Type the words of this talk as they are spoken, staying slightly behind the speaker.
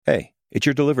It's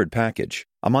your delivered package.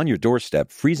 I'm on your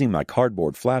doorstep freezing my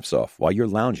cardboard flaps off while you're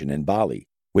lounging in Bali.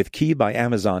 With Key by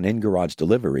Amazon in-garage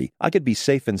delivery, I could be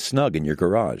safe and snug in your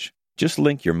garage. Just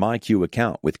link your MyQ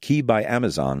account with Key by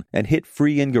Amazon and hit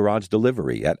free in-garage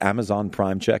delivery at Amazon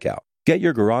Prime checkout. Get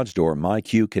your garage door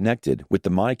MyQ connected with the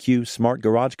MyQ Smart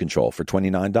Garage Control for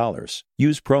 $29.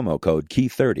 Use promo code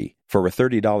KEY30. For a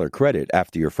 $30 credit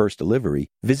after your first delivery,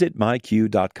 visit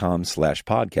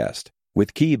myq.com/podcast.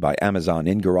 With Key by Amazon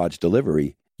in-garage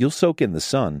delivery, you'll soak in the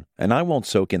sun, and I won't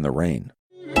soak in the rain.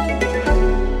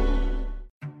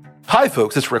 Hi,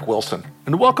 folks, it's Rick Wilson,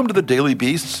 and welcome to the Daily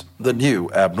Beast's The New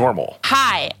Abnormal.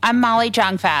 Hi, I'm Molly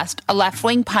Jongfast, a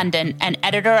left-wing pundit and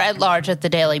editor-at-large at the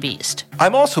Daily Beast.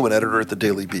 I'm also an editor at the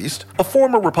Daily Beast, a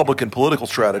former Republican political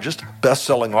strategist,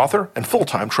 best-selling author, and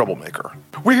full-time troublemaker.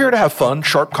 We're here to have fun,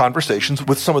 sharp conversations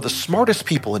with some of the smartest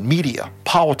people in media,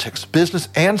 politics, business,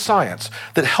 and science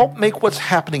that help make what's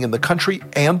happening in the country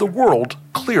and the world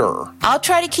clearer. I'll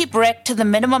try to keep Rick to the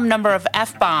minimum number of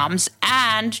F-bombs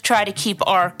and try to keep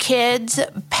our kids,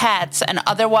 pets, and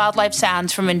other wildlife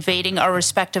sounds from invading our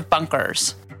respective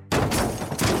bunkers.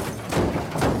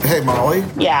 Hey, Molly.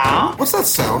 Yeah? What's that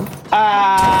sound?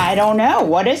 I don't know.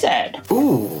 What is it?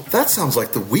 Ooh, that sounds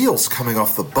like the wheels coming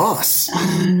off the bus.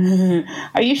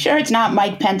 Are you sure it's not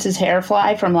Mike Pence's hair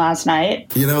fly from last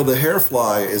night? You know, the hair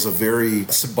fly is a very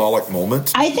symbolic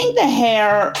moment. I think the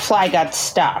hair fly got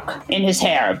stuck in his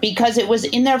hair because it was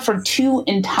in there for 2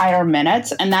 entire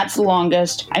minutes, and that's the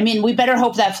longest. I mean, we better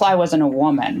hope that fly wasn't a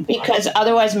woman, because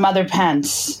otherwise Mother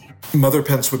Pence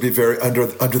would be very under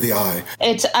the eye.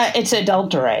 It's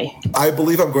adultery. I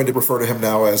believe I'm going to refer to him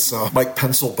now as Mike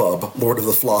Pencilbub, Lord of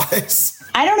the Flies.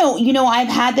 I don't know. You know, I've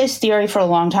had this theory for a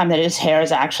long time that his hair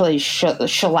is actually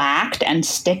shellacked and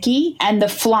sticky, and the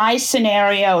fly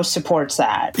scenario supports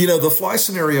that. You know, the fly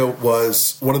scenario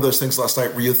was one of those things last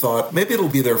night where you thought, maybe it'll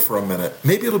be there for a minute.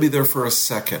 Maybe it'll be there for a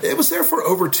second. It was there for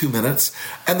over 2 minutes,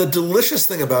 and the delicious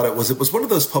thing about it was one of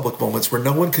those public moments where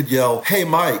no one could yell, hey,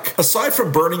 Mike, aside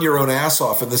from burning your own ass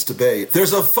off in this debate,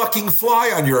 there's a fucking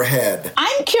fly on your head.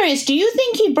 I'm curious, do you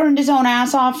think he burned his own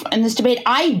ass off in this debate?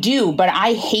 I do, but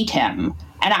I hate him.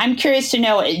 And I'm curious to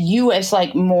know, you as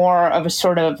like more of a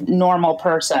sort of normal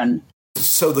person.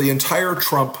 So the entire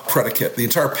Trump predicate, the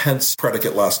entire Pence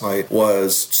predicate last night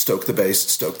was stoke the base,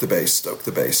 stoke the base, stoke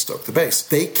the base, stoke the base.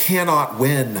 They cannot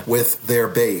win with their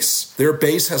base. Their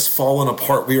base has fallen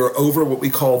apart. We are over what we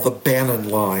call the Bannon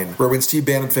line, where when Steve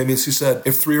Bannon famously said,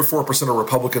 if 3 or 4% of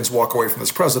Republicans walk away from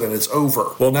this president, it's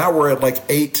over. Well, now we're at like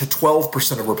 8 to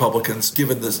 12% of Republicans,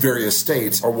 given the various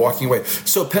states, are walking away.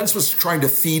 So Pence was trying to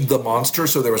feed the monster,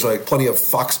 so there was like plenty of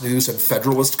Fox News and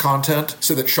Federalist content,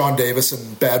 so that Sean Davis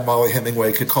and Bad Molly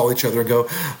Hemingway could call each other and go,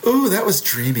 ooh, that was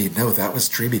dreamy. No, that was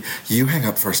dreamy. You hang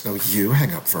up first. No, you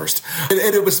hang up first. And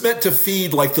it was meant to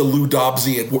feed like the Lou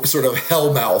Dobbsian sort of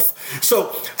hellmouth.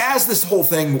 So as this whole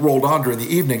thing rolled on during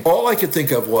the evening, all I could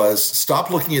think of was stop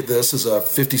looking at this as a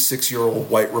 56-year-old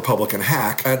white Republican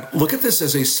hack and look at this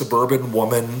as a suburban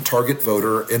woman target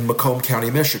voter in Macomb County,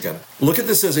 Michigan. Look at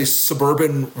this as a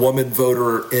suburban woman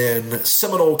voter in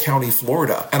Seminole County,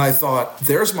 Florida. And I thought,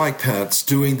 there's Mike Pence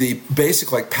doing the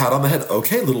basic like pat on the head.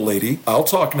 Okay, little lady, I'll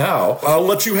talk now. I'll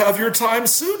let you have your time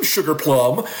soon, sugar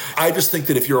plum. I just think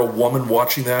that if you're a woman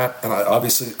watching that, and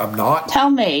I'm not. Tell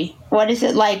me, what is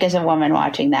it like as a woman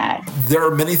watching that? There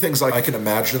are many things I can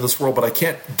imagine in this world, but I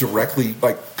can't directly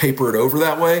paper it over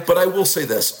that way. But I will say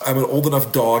this, I'm an old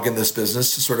enough dog in this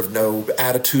business to sort of know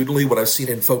attitudinally what I've seen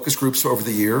in focus groups over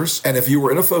the years. And if you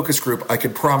were in a focus group, I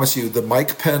can promise you the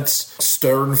Mike Pence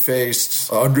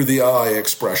stern-faced, under the eye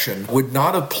expression would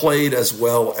not have played as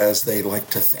well as they like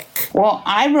to think. Well,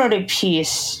 I wrote a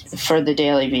piece for the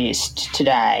Daily Beast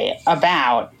today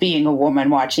about being a woman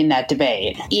watching that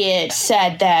debate. It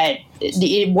said that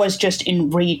it was just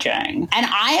enraging. And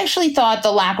I actually thought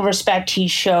the lack of respect he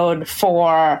showed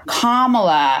for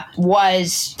Kamala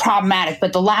was problematic,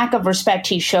 but the lack of respect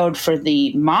he showed for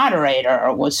the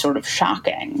moderator was sort of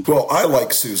shocking. Well, I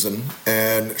like Susan,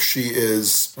 and she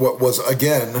is what was,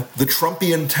 again, the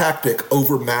Trumpian tactic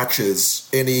overmatches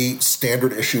any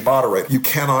standard issue moderator. You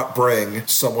cannot bring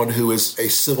someone who is a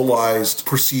civilized,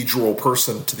 procedural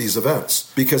person to these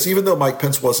events. Because even though Mike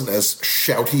Pence wasn't as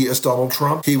shouty as Donald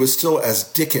Trump, he was still as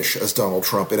dickish as Donald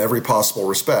Trump in every possible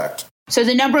respect. So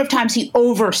the number of times he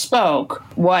overspoke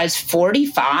was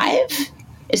 45?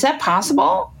 Is that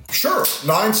possible? Sure.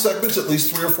 9 segments, at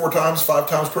least 3 or 4 times, 5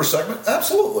 times per segment.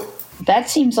 Absolutely. That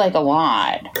seems like a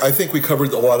lot. I think we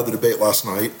covered a lot of the debate last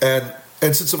night, and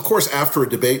And since, of course, after a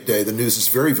debate day, the news is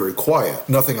very, very quiet.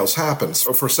 Nothing else happens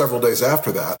for several days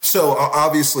after that. So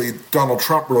obviously, Donald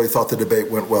Trump really thought the debate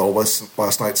went well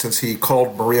last night since he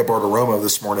called Maria Bartiromo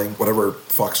this morning, whatever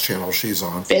Fox channel she's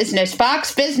on. Business.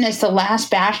 Fox Business, the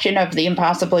last bastion of the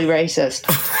impossibly racist.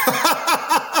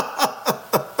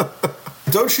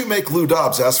 Don't you make Lou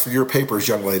Dobbs ask for your papers,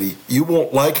 young lady. You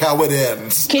won't like how it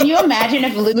ends. Can you imagine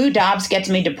if Lou Dobbs gets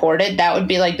me deported? That would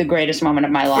be like the greatest moment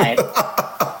of my life.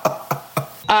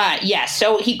 Yes,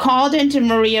 so he called into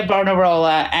Maria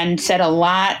Bartiromo and said a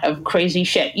lot of crazy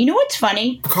shit. You know what's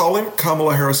funny? Calling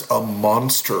Kamala Harris a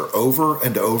monster over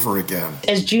and over again.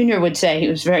 As Junior would say, he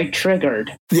was very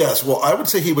triggered. Yes, well, I would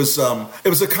say he was, it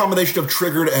was a combination of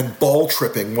triggered and ball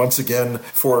tripping once again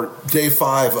for day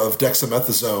 5 of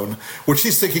dexamethasone, which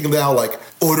he's thinking now like,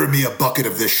 order me a bucket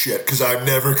of this shit because I'm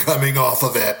never coming off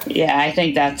of it. Yeah, I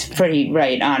think that's pretty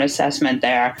right on assessment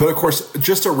there. But of course,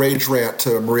 just a rage rant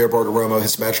to Maria Bartiromo,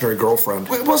 his imaginary girlfriend,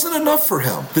 it wasn't enough for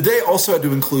him. The day also had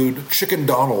to include Chicken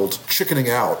Donald chickening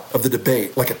out of the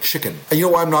debate like a chicken. And you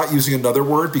know why I'm not using another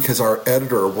word? Because our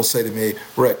editor will say to me,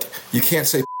 Rick, you can't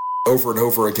say over and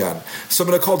over again. So I'm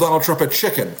going to call Donald Trump a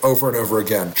chicken over and over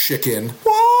again. Chicken.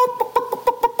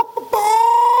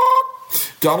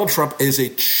 Donald Trump is a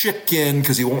chicken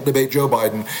because he won't debate Joe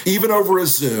Biden, even over a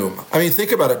Zoom. I mean,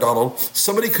 think about it, Donald.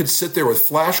 Somebody could sit there with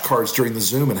flashcards during the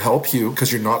Zoom and help you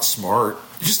because you're not smart.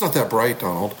 You're just not that bright,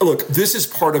 Donald. Look, this is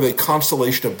part of a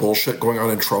constellation of bullshit going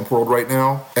on in Trump world right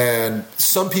now. And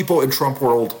some people in Trump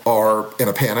world are in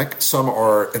a panic. Some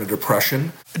are in a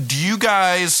depression. Do you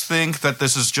guys think that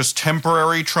this is just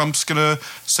temporary? Trump's going to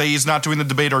say he's not doing the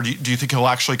debate, or do you think he'll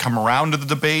actually come around to the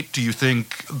debate? Do you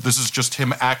think this is just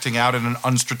him acting out in an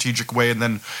unstrategic way and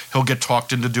then he'll get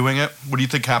talked into doing it? What do you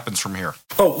think happens from here?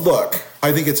 Oh, look,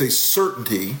 I think it's a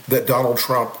certainty that Donald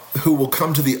Trump, who will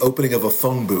come to the opening of a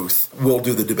phone booth, will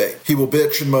do the debate. He will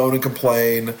bitch and moan and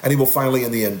complain, and he will finally,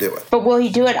 in the end, do it. But will he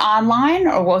do it online,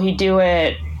 or will he do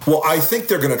it... Well, I think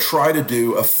they're going to try to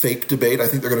do a fake debate. I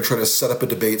think they're going to try to set up a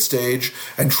debate stage,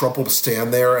 and Trump will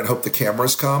stand there and hope the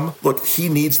cameras come. Look, he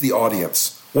needs the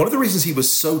audience. One of the reasons he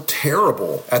was so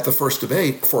terrible at the first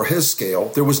debate, for his scale,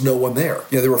 there was no one there.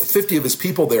 There were 50 of his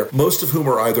people there, most of whom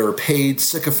are either paid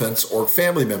sycophants or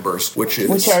family members, which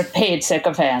are paid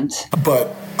sycophants.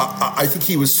 But I think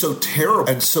he was so terrible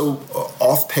and so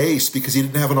off pace because he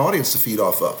didn't have an audience to feed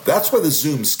off of. That's why the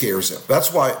Zoom scares him.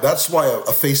 That's why a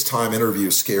FaceTime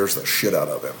interview scares the shit out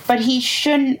of him. But he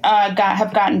shouldn't have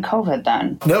gotten COVID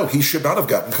then. No, he should not have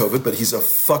gotten COVID, but he's a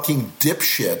fucking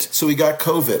dipshit, so he got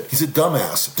COVID. He's a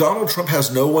dumbass. Donald Trump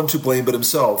has no one to blame but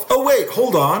himself. Oh, wait,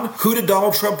 hold on. Who did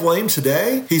Donald Trump blame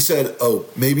today? He said, oh,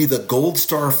 maybe the Gold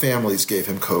Star families gave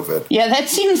him COVID. Yeah, that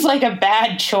seems like a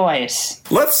bad choice.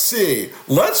 Let's see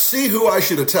who I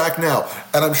should attack now.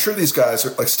 And I'm sure these guys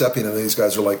are like stepping in, and these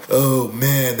guys are like, oh,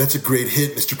 man, that's a great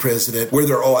hit, Mr. President, where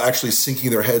they're all actually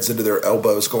sinking their heads into their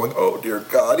elbows going, oh, dear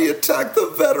God, he attacked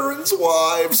the veterans'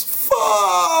 wives.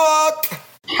 Fuck!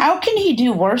 How can he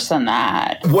do worse than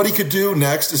that? What he could do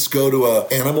next is go to an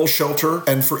animal shelter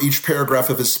and for each paragraph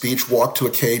of his speech, walk to a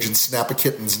cage and snap a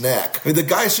kitten's neck. I mean, the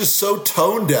guy's just so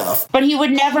tone deaf. But he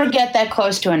would never get that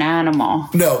close to an animal.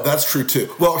 No, that's true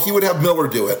too. Well, he would have Miller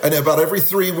do it. And about every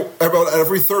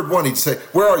third one, he'd say,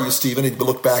 where are you, Stephen? He'd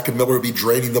look back and Miller would be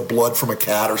draining the blood from a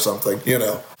cat or something, you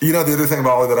know. You know, the other thing,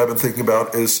 Molly, that I've been thinking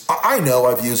about is I know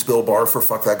I've used Bill Barr for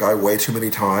fuck that guy way too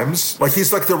many times. Like,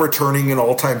 he's like the returning and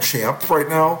all-time champ right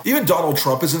now. Even Donald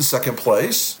Trump is in second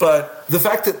place. But the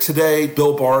fact that today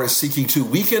Bill Barr is seeking to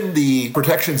weaken the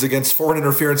protections against foreign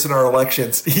interference in our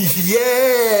elections.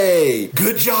 Yay!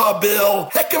 Good job, Bill.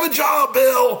 Heck of a job,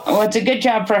 Bill. Well, it's a good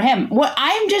job for him. Well,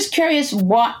 I'm just curious,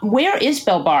 where is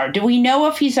Bill Barr? Do we know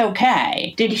if he's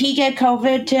okay? Did he get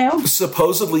COVID too?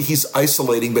 Supposedly he's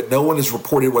isolating, but no one has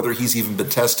reported whether he's even been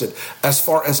tested, as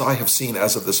far as I have seen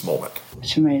as of this moment.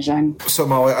 It's amazing. So,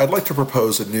 Molly, I'd like to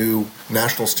propose a new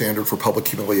national standard for public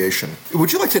humiliation.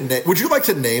 Would you like to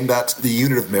name that the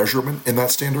unit of measurement in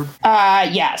that standard?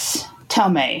 Yes. Tell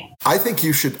me. I think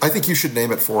you should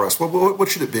name it for us. What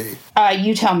should it be?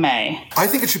 You tell me. I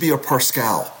think it should be a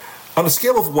Pascal. On a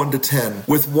scale of 1 to 10,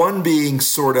 with 1 being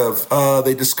sort of,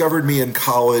 they discovered me in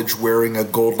college wearing a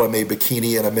gold lame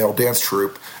bikini in a male dance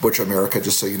troupe, which, America,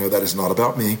 just so you know, that is not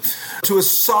about me, to a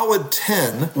solid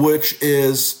 10, which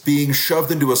is being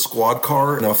shoved into a squad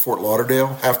car in Fort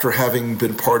Lauderdale after having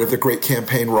been part of the Great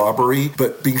Campaign robbery,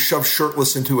 but being shoved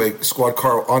shirtless into a squad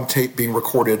car on tape being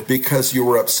recorded because you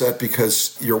were upset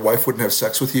because your wife wouldn't have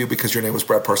sex with you because your name was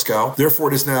Brad Pascal.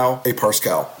 Therefore, it is now a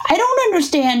Pascal. I don't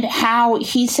understand how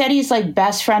he said he's like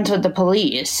best friends with the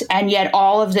police, and yet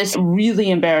all of this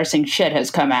really embarrassing shit has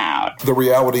come out. The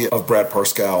reality of Brad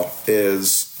Parscale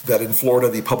is that in Florida,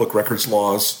 the public records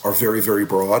laws are very, very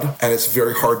broad, and it's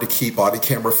very hard to keep body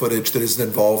camera footage that isn't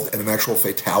involved in an actual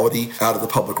fatality out of the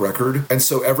public record. And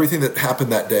so everything that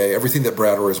happened that day, everything that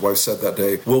Brad or his wife said that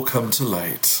day, will come to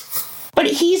light. But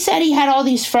he said he had all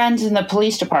these friends in the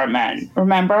police department,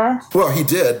 remember? Well, he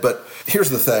did, but here's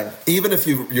the thing. Even if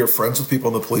you're friends with people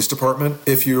in the police department,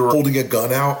 if you're holding a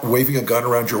gun out, waving a gun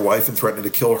around your wife and threatening to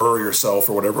kill her or yourself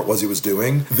or whatever it was he was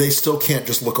doing, they still can't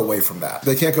just look away from that.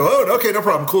 They can't go, oh, okay, no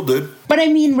problem, cool, dude. But I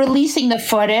mean, releasing the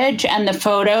footage and the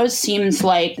photos seems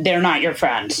like they're not your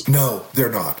friends. No,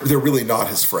 they're not. They're really not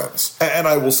his friends. And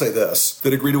I will say this, the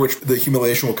degree to which the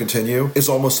humiliation will continue is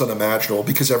almost unimaginable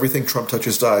because everything Trump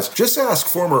touches dies. Just ask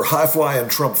former high-flying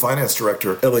Trump finance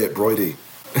director Elliot Broidy.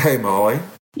 Hey, Molly.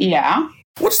 Yeah?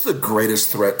 What's the greatest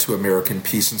threat to American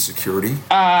peace and security?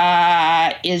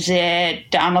 Is it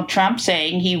Donald Trump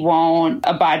saying he won't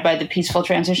abide by the peaceful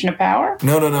transition of power?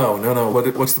 No.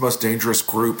 What's the most dangerous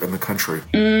group in the country?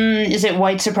 Is it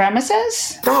white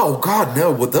supremacists? No, God,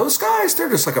 no. With those guys, they're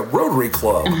just like a Rotary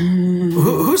Club.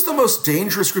 Who's the most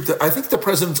dangerous group? I think the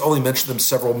president's only mentioned them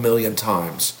several million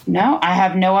times. No, I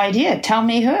have no idea. Tell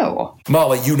me who.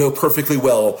 Molly, you know perfectly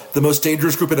well the most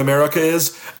dangerous group in America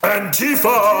is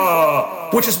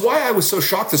Antifa! Which is why I was so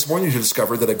shocked this morning to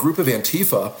discover that a group of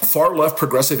Antifa, far-left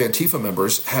progressive Antifa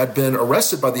members, had been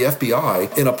arrested by the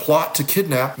FBI in a plot to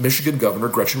kidnap Michigan Governor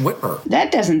Gretchen Whitmer.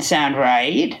 That doesn't sound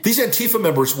right. These Antifa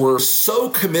members were so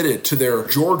committed to their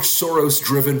George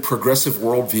Soros-driven progressive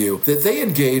worldview that they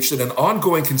engaged in an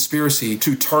ongoing conspiracy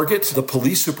to target the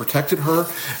police who protected her,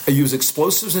 use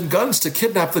explosives and guns to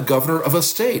kidnap the governor of a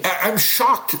state. I'm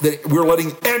shocked that we're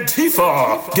letting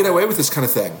Antifa get away with this kind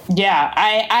of thing. Yeah,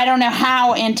 I don't know how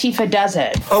Antifa does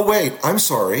it. Oh, wait, I'm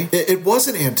sorry. It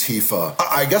wasn't Antifa.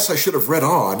 I guess I should have read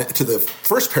on to the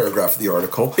first paragraph of the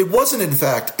article. It wasn't, in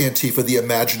fact, Antifa, the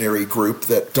imaginary group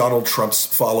that Donald Trump's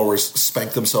followers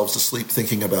spank themselves to sleep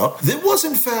thinking about. It was,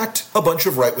 in fact, a bunch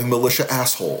of right-wing militia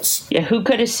assholes. Yeah, who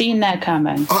could have seen that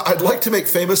coming? I'd like to make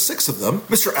famous 6 of them.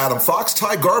 Mr. Adam Fox,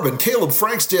 Ty Garbin, Caleb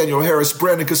Franks, Daniel Harris,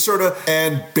 Brandon Caserta,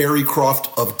 and Barry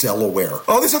Croft of Delaware.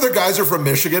 All these other guys are from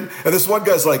Michigan, and this one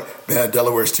guy's like, man,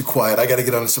 Delaware's too quiet. I got to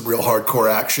get on some real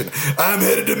hardcore action. I'm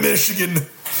headed to Michigan.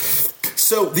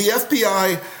 So the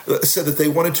FBI said that they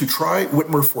wanted to try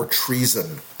Whitmer for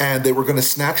treason, and they were going to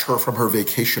snatch her from her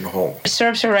vacation home. It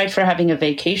serves her right for having a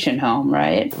vacation home,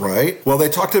 right? Right. Well, they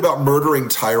talked about murdering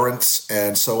tyrants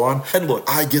and so on. And look,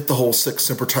 I get the whole sic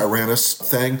semper tyrannis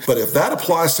thing, but if that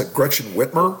applies to Gretchen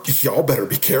Whitmer, y'all better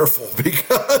be careful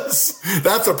because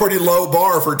that's a pretty low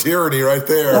bar for tyranny right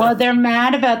there. Well, they're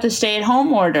mad about the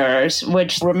stay-at-home orders,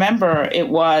 which, remember, it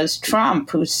was Trump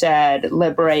who said,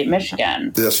 liberate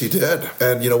Michigan. Yes, he did.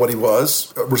 And you know what he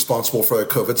was? Responsible for a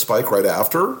COVID spike right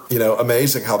after. You know,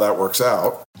 amazing how that works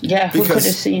out. Yeah, who could have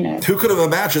seen it? Who could have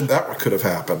imagined that could have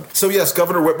happened? So yes,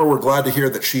 Governor Whitmer, we're glad to hear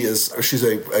that she's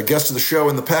a guest of the show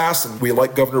in the past, and we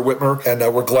like Governor Whitmer, and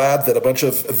we're glad that a bunch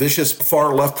of vicious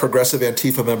far-left progressive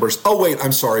Antifa members,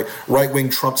 right-wing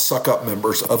Trump suck-up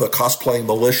members of a cosplaying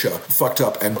militia fucked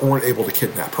up and weren't able to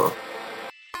kidnap her.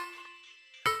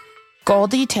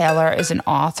 Goldie Taylor is an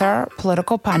author,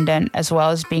 political pundit, as well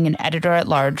as being an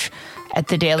editor-at-large at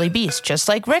the Daily Beast, just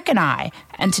like Rick and I.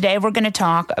 And today we're going to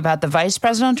talk about the vice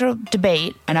presidential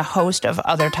debate and a host of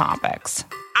other topics.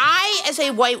 I, as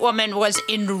a white woman, was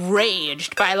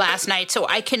enraged by last night, so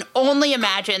I can only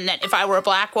imagine that if I were a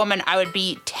black woman, I would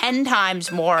be 10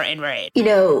 times more enraged. You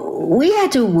know, we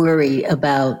had to worry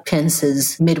about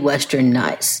Pence's Midwestern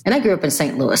nice. And I grew up in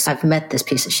St. Louis. I've met this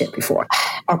piece of shit before,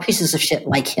 or pieces of shit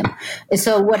like him. And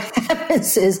so what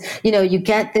happens is, you know, you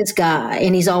get this guy,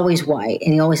 and he's always white,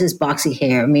 and he always has boxy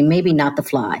hair. I mean, maybe not the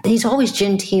fly. He's always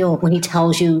genteel when he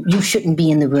tells you you shouldn't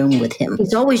be in the room with him.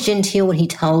 He's always genteel when he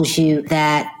tells you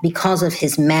that because of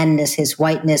his madness, his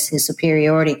whiteness, his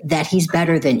superiority, that he's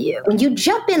better than you. When you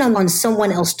jump in on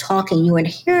someone else talking, you're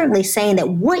inherently saying that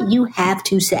what you have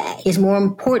to say is more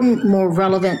important, more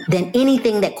relevant than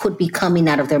anything that could be coming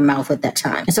out of their mouth at that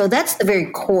time. And so that's the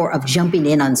very core of jumping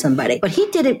in on somebody. But he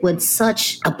did it with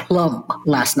such aplomb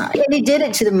last night. And he did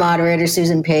it to the moderator,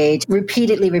 Susan Page,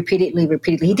 repeatedly.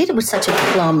 He did it with such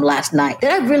aplomb last night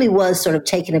that I really was sort of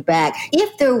taken aback.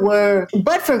 If there were,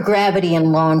 but for gravity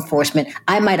and law enforcement,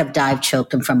 I might have dive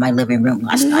choked him from my living room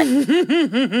last night.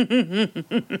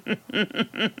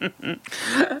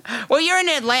 Well, you're in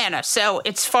Atlanta, so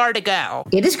it's far to go.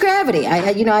 It is gravity.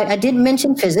 I did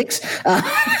mention physics.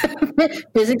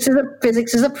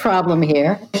 Physics is a problem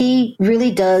here. He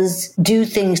really does do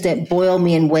things that boil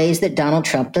me in ways that Donald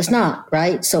Trump does not,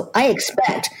 right? So I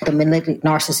expect the manipulative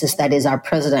narcissist that is our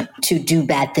president to do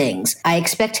bad things. I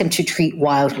expect him to treat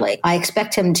wildly. I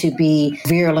expect him to be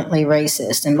virulently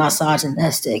racist and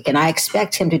misogynistic, and I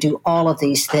expect him to do all of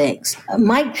these things.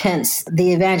 Mike Pence,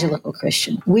 the evangelical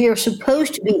Christian, we are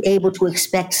supposed to be able to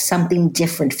expect something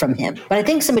different from him. But I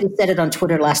think somebody said it on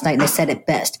Twitter last night, and they said it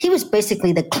best. He was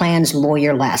basically the Klan's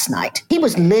lawyer last night. He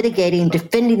was litigating,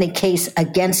 defending the case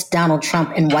against Donald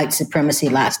Trump and white supremacy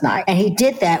last night. And he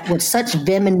did that with such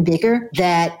vim and vigor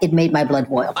that it made my blood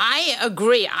boil. I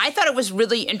agree. I thought it was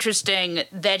really interesting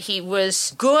that he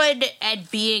was good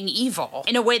at being evil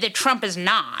in a way that Trump is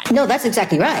not. No, that's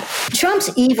exactly right.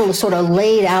 Trump's evil is sort of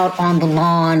laid out on the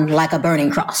lawn like a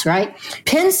burning cross, right?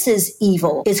 Pence's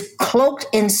evil is cloaked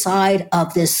inside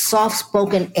of this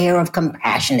soft-spoken air of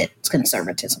compassionate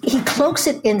conservatism. He cloaks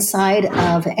it inside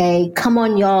of a, come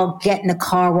on, y'all, get in the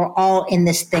car, we're all in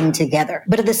this thing together.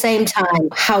 But at the same time,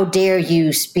 how dare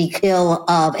you speak ill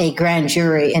of a grand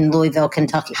jury in Louisville,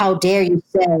 Kentucky? How dare you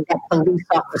say that police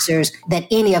officers, that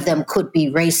any of them could be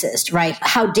racist, right?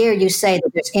 How dare you say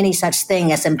that there's any such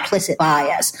thing as implicit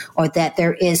bias or that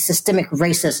there is systemic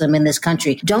racism in this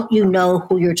country? Don't you know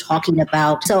who you're talking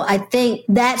about? So I think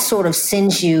that sort of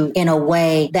sends you in a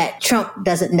way that Trump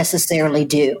doesn't necessarily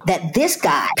do. That this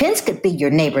guy, Pence could be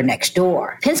your neighbor next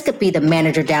door. Pence could be the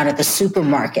manager down at the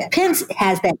supermarket. Pence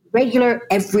has that regular,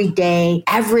 everyday,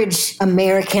 average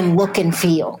American look and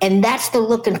feel. And that's the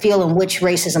look and feel in which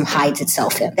racism hides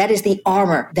itself in. That is the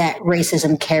armor that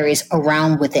racism carries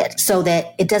around with it so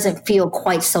that it doesn't feel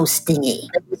quite so stingy.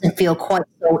 It doesn't feel quite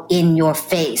so in your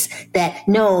face. That,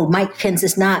 no, Mike Pence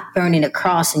is not burning a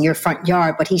cross in your front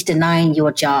yard, but he's denying you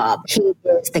a job. He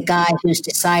is the guy who's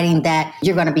deciding that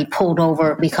you're going to be pulled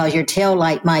over because your tail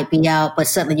light might be out, but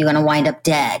suddenly you're going to wind up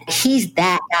dead. He's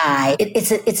that guy.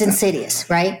 It's insidious,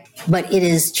 right? But it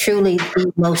is truly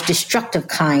the most destructive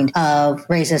kind of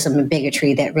racism and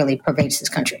bigotry that really pervades this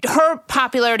country. Her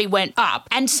popularity went up.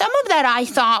 And some of that I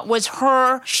thought was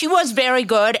her. She was very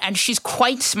good and she's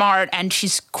quite smart and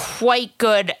she's quite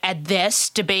good at this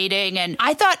debating. And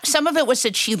I thought some of it was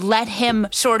that she let him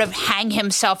sort of hang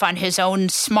himself on his own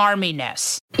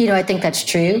smarminess. You know, I think that's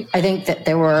true. I think that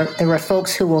there were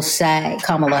folks who will say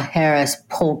Kamala Harris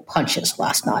pulled punches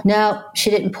last night. No, she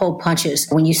didn't pull punches.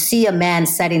 When you see a man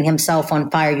setting himself on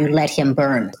fire, you let him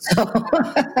burn.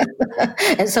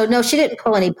 And so, no, she didn't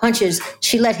pull any punches.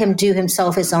 She let him do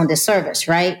himself his own disservice,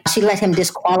 right? She let him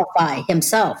disqualify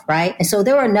himself, right? And so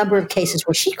there were a number of cases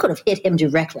where she could have hit him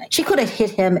directly. She could have hit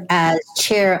him as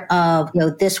chair of,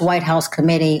 this White House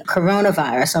committee,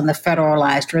 coronavirus on the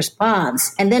federalized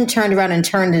response, and then turned around and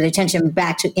turned the attention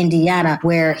back to Indiana,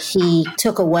 where he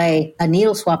took away a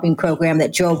needle swapping program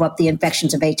that drove up the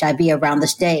infections of HIV around the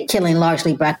state, killing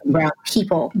largely Black and brown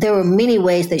people. There were many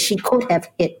ways that she could have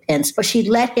hit Pence, but she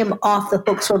let him off the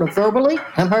hook sort of verbally,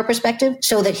 from her perspective,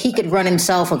 so that he could run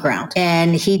himself aground.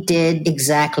 And he did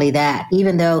exactly that.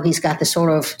 Even though he's got the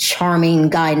sort of charming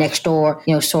guy next door,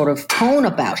 sort of tone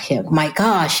about him. My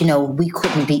gosh, we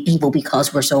couldn't be evil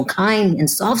because we're so kind and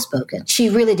soft-spoken. She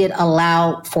really did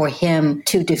allow for him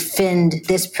to defend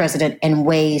this president in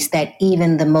ways that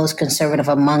even the most conservative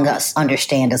among us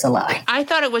understand as a lie. I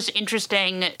thought it was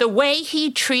interesting. The way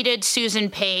he treated Susan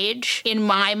Page, in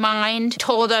my mind,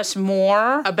 told us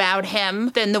more about him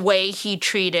than the way he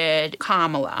treated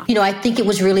Kamala. I think it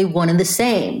was really one and the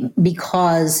same,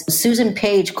 because Susan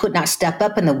Page could not step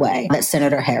up in the way that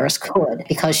Senator Harris could,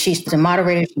 because she's the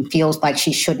moderator. She feels like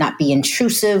she should not be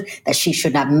intrusive, that she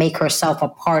should not make herself a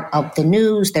part of the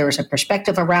news. There is a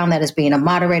perspective around that as being a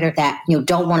moderator that you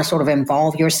don't want to sort of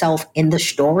involve yourself in the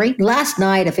story. Last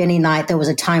night, if any night, there was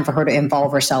a time for her to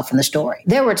involve herself in the story.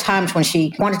 There were times when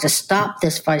she wanted to stop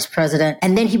this vice president,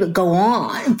 and then he would go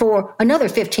on for another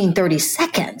 15, 30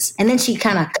 seconds. And then she'd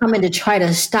kind of come in to try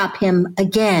to stop him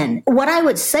again. What I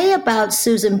would say about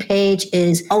Susan Page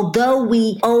is, although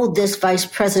we owe this vice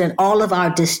president all of our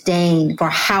disdain for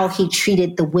how he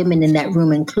treated the women in that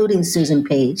room, including Susan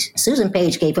Page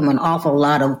gave him an awful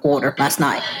lot of order last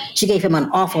night. She gave him an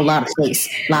awful lot of space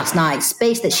last night,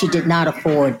 space that she did not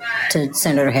afford to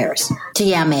Senator Harris.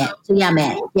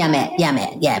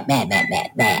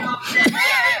 mad.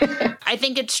 I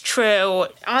think it's true.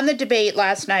 On the debate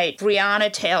last night,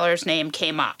 Breonna Taylor's name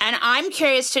came up. And I'm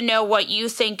curious to know what you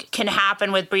think can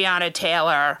happen with Breonna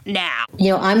Taylor now.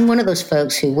 I'm one of those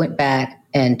folks who went back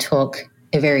and took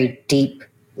a very deep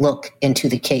look into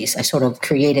the case. I sort of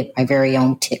created my very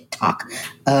own TikTok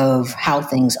of how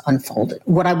things unfolded.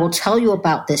 What I will tell you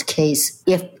about this case,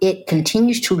 if it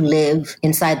continues to live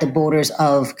inside the borders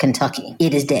of Kentucky,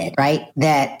 it is dead, right?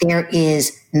 That there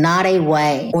is not a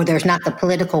way, or there's not the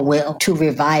political will to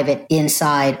revive it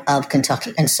inside of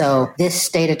Kentucky. And so this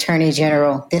state attorney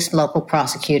general, this local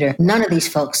prosecutor, none of these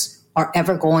folks are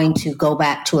ever going to go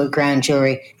back to a grand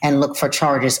jury and look for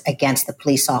charges against the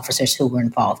police officers who were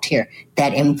involved here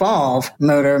that involve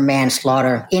murder,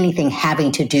 manslaughter, anything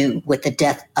having to do with the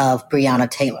death of Breonna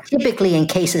Taylor. Typically in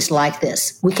cases like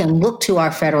this, we can look to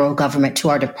our federal government, to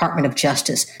our Department of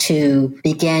Justice, to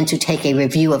begin to take a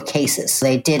review of cases.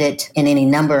 They did it in any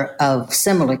number of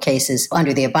similar cases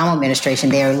under the Obama administration.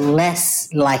 They are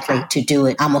less likely to do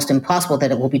it, almost impossible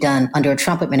that it will be done under a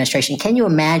Trump administration. Can you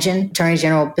imagine Attorney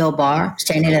General Bill Barr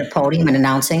standing at a podium and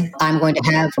announcing, I'm going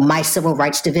to have my civil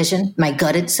rights division, my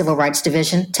gutted civil rights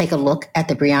division, take a look at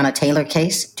the Breonna Taylor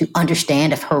case to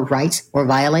understand if her rights were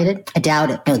violated? I doubt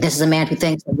it. This is a man who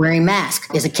thinks that wearing masks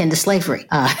is akin to slavery.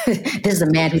 This is a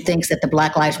man who thinks that the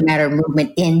Black Lives Matter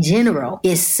movement in general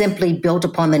is simply built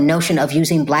upon the notion of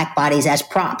using black bodies as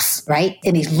props, right?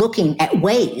 And he's looking at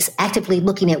ways, actively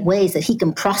looking at ways that he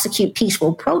can prosecute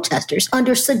peaceful protesters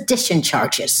under sedition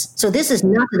charges. So this is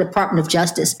not the Department of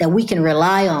Justice that we can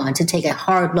rely on to take a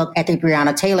hard look at the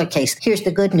Breonna Taylor case. Here's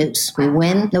the good news. We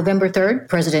win November 3rd.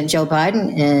 President Joe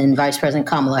Biden and Vice President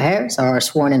Kamala Harris are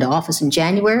sworn into office in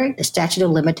January. The statute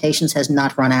of limitations has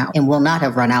not run out and will not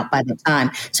have run out by the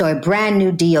time. So a brand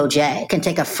new DOJ can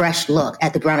take a fresh look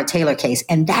at the Breonna Taylor case.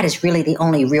 And that is really the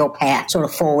only real path sort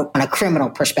of forward on a criminal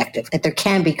perspective, that there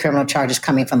can be criminal charges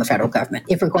coming from the federal government.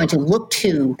 If we're going to look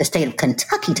to the state of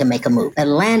Kentucky to make a move, the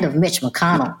land of Mitch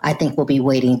McConnell, I think will be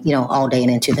waiting, all day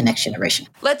and into the next generation.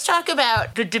 Let's talk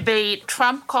about the debate.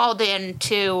 Trump called in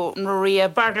to Maria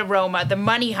Bartiromo, the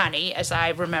money honey, as I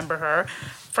remember her,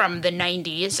 from the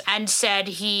 90s, and said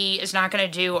he is not going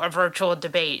to do a virtual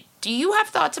debate. Do you have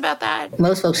thoughts about that?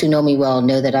 Most folks who know me well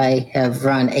know that I have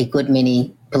run a good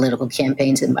many political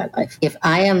campaigns in my life. If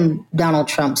I am Donald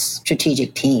Trump's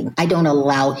strategic team, I don't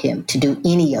allow him to do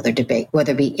any other debate,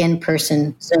 whether it be in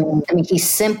person, Zoom. I mean, he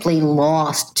simply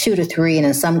lost 2 to 3, and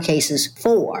in some cases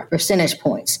 4 percentage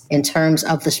points in terms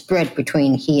of the spread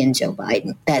between he and Joe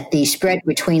Biden, that the spread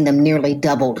between them nearly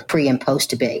doubled pre and post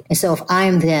debate. And so if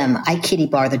I'm them, I kitty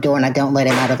bar the door and I don't let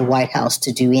him out of the White House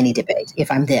to do any debate if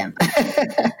I'm them.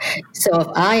 So if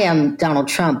I am Donald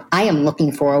Trump, I am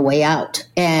looking for a way out,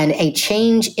 and a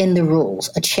change in the rules,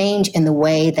 a change in the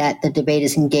way that the debate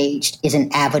is engaged is an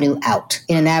avenue out,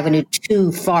 in an avenue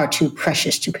far too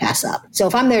precious to pass up. So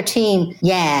if I'm their team,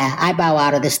 I bow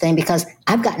out of this thing because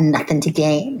I've got nothing to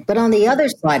gain. But on the other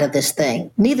side of this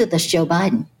thing, neither does Joe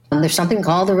Biden. There's something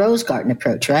called the Rose Garden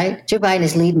approach, right? Joe Biden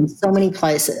is leading so many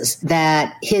places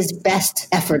that his best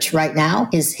efforts right now,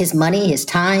 his money, his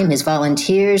time, his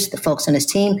volunteers, the folks on his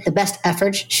team, the best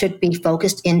efforts should be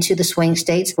focused into the swing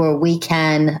states where we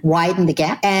can widen the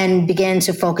gap and begin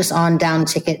to focus on down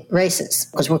ticket races,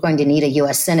 because we're going to need a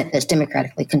U.S. Senate that's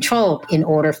democratically controlled in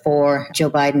order for Joe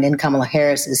Biden and Kamala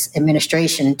Harris's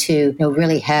administration to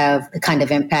really have the kind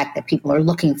of impact that people are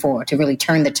looking for, to really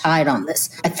turn the tide on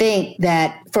this. I think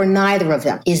that for neither of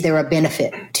them is there a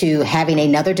benefit to having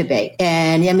another debate.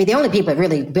 And I mean, the only people that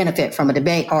really benefit from a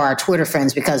debate are our Twitter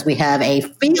friends, because we have a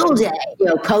field day,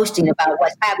 posting about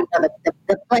what's happening.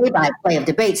 The play-by-play of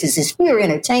debates is pure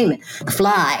entertainment. The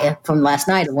Fly from last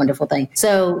night, a wonderful thing.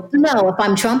 So no, if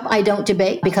I'm Trump, I don't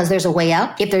debate because there's a way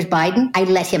out. If there's Biden, I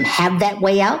let him have that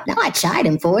way out. Now I chide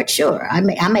him for it, sure. I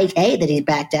make hay that he's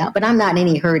backed out, but I'm not in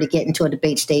any hurry to get into a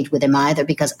debate stage with him either,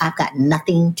 because I've got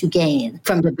nothing to gain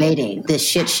from debating this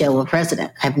shit show of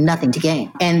president. I have nothing to gain.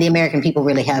 And the American people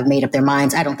really have made up their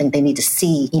minds. I don't think they need to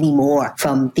see any more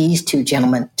from these two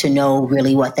gentlemen to know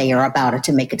really what they are about or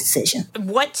to make a decision.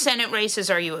 What Senate races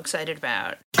are you excited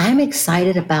about? I'm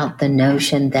excited about the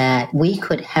notion that we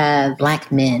could have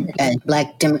black men,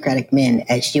 black Democratic men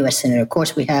as U.S. Senator. Of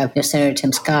course, we have Senator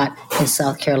Tim Scott in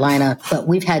South Carolina, but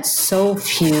we've had so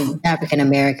few African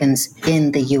Americans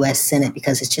in the U.S. Senate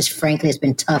because it's just, frankly, it's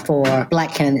been tough for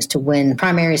black candidates to win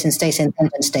primaries in states and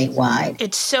statewide.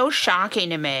 It's so shocking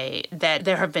to me that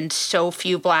there have been so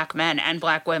few black men and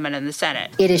black women in the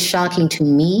Senate. It is shocking to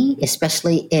me,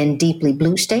 especially in deeply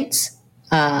blue states,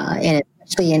 and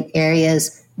especially in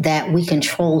areas that we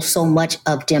control so much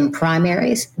of Dem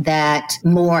primaries, that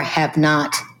more have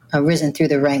not risen through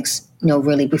the ranks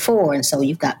really before. And so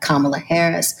you've got Kamala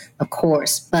Harris, of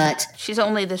course, but she's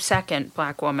only the second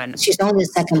black woman. She's only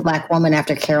the second black woman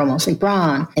after Carol Moseley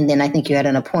Braun. And then I think you had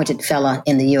an appointed fella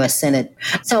in the U.S. Senate.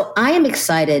 So I am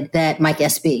excited that Mike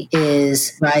Espy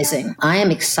is rising. I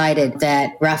am excited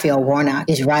that Raphael Warnock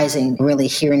is rising really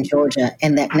here in Georgia,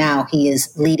 and that now he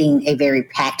is leading a very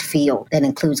packed field that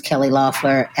includes Kelly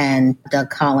Loeffler and Doug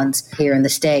Collins here in the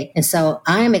state. And so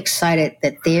I am excited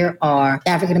that there are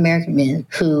African-American men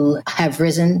who have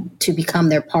risen to become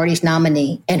their party's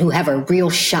nominee and who have a real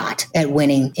shot at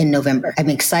winning in November. I'm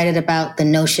excited about the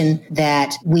notion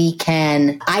that we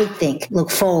can, I think,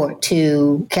 look forward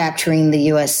to capturing the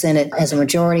U.S. Senate as a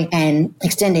majority and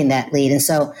extending that lead. And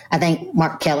so I think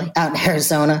Mark Kelly out in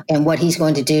Arizona and what he's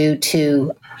going to do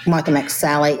to Martha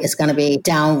McSally is going to be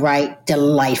downright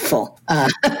delightful.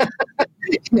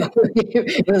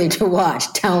 Really to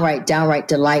watch, downright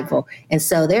delightful. And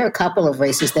so there are a couple of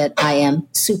races that I am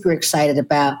super excited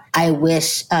about. I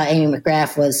wish Amy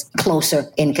McGrath was closer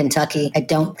in Kentucky. I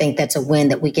don't think that's a win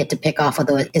that we get to pick off,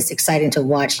 although it's exciting to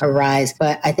watch her rise.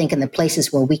 But I think in the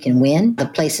places where we can win, the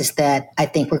places that I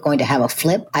think we're going to have a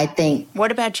flip, I think...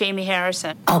 What about Jamie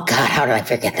Harrison? Oh, God, how did I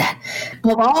forget that?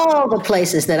 Of all the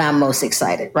places that I'm most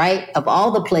excited, right? Of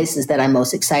all the places that I'm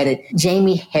most excited,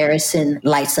 Jamie Harrison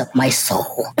lights up my soul.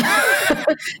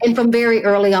 And from very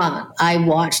early on, I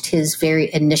watched his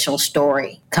very initial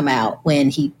story come out when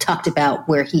he talked about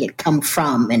where he had come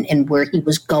from and where he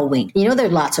was going. There are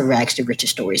lots of rags to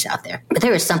riches stories out there, but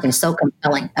there is something so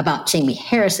compelling about Jamie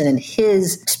Harrison and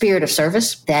his spirit of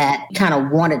service that kind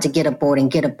of wanted to get aboard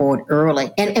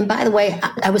early. And by the way,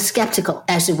 I was skeptical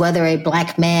as to whether a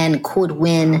black man could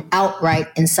win outright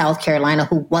in South Carolina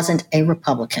who wasn't a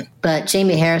Republican. But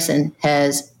Jamie Harrison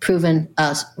has proven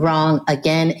us wrong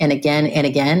again and again and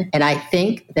again. And I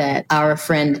think that our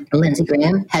friend Lindsey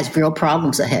Graham has real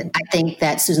problems ahead. I think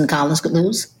that Susan Collins could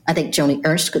lose. I think Joni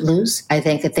Ernst could lose. I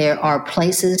think that there are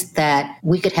places that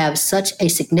we could have such a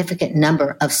significant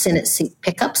number of Senate seat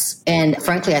pickups. And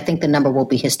frankly, I think the number will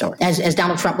be historic. As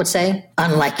Donald Trump would say,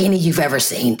 unlike any you've ever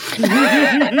seen.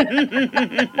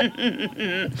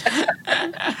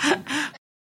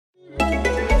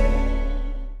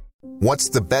 What's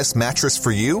the best mattress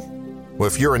for you? Well,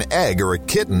 if you're an egg or a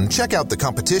kitten, check out the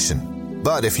competition.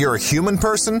 But if you're a human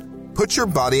person, put your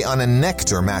body on a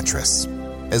Nectar mattress.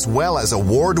 As well as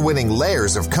award-winning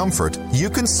layers of comfort,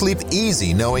 you can sleep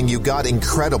easy knowing you got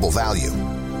incredible value.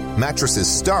 Mattresses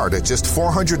start at just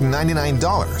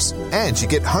 $499, and you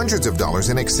get hundreds of dollars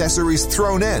in accessories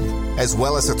thrown in, as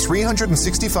well as a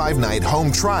 365-night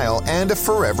home trial and a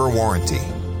forever warranty.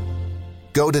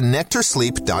 Go to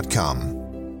nectarsleep.com.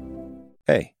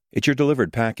 Hey, it's your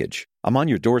delivered package. I'm on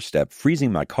your doorstep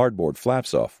freezing my cardboard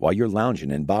flaps off while you're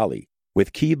lounging in Bali.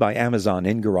 With Key by Amazon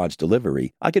in-garage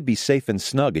delivery, I could be safe and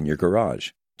snug in your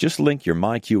garage. Just link your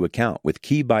MyQ account with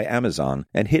Key by Amazon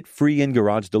and hit free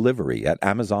in-garage delivery at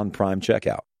Amazon Prime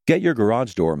checkout. Get your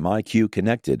garage door MyQ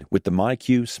connected with the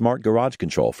MyQ Smart Garage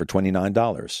Control for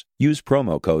 $29. Use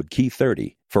promo code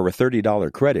KEY30. For a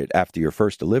 $30 credit after your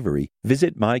first delivery,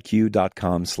 visit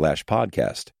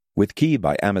myq.com/podcast. With Key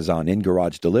by Amazon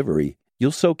in-garage delivery,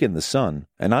 you'll soak in the sun,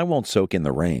 and I won't soak in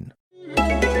the rain.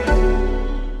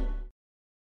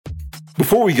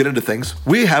 Before we get into things,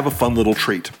 we have a fun little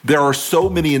treat. There are so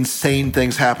many insane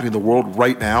things happening in the world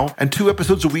right now, and 2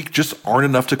 episodes a week just aren't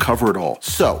enough to cover it all.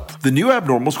 So, The New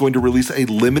Abnormal is going to release a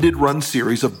limited run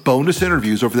series of bonus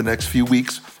interviews over the next few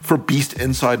weeks for Beast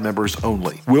Inside members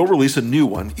only. We'll release a new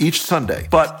one each Sunday,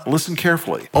 but listen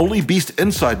carefully. Only Beast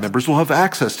Inside members will have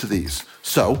access to these.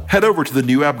 So, head over to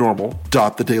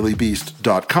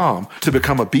thenewabnormal.thedailybeast.com to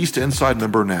become a Beast Inside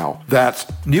member now. That's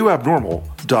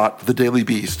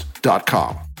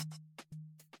newabnormal.thedailybeast.com.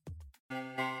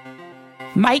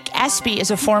 Mike Espy is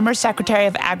a former Secretary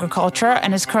of Agriculture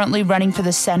and is currently running for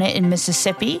the Senate in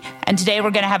Mississippi. And today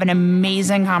we're going to have an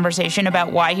amazing conversation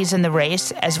about why he's in the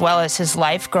race, as well as his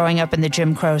life growing up in the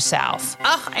Jim Crow South.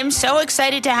 Oh, I'm so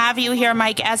excited to have you here,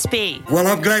 Mike Espy. Well,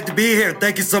 I'm glad to be here.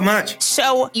 Thank you so much.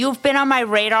 So you've been on my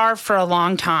radar for a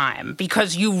long time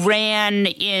because you ran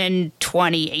in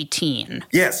 2018.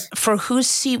 Yes. For whose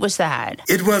seat was that?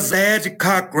 It was Ed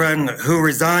Cochran, who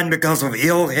resigned because of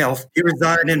ill health. He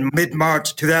resigned in mid-March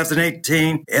March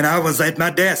 2018, and I was at my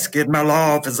desk in my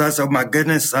law office. I said, oh my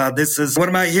goodness, this is one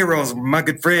of my heroes, my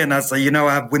good friend. I said,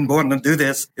 I've been born to do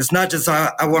this. It's not just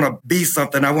I want to be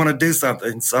something, I want to do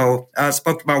something. So I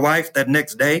spoke to my wife that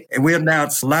next day, and we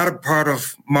announced the latter part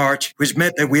of March, which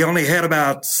meant that we only had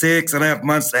about 6.5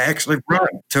 months to actually run,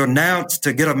 to announce,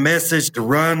 to get a message, to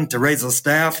run, to raise a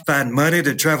staff, find money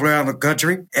to travel around the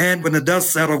country. And when the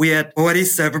dust settled, we had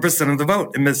 47% of the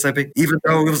vote in Mississippi. Even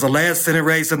though it was the last Senate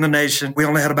race in the nation, we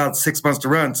only had about 6 months to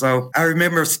run. So I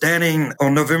remember standing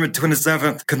on November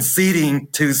 27th, conceding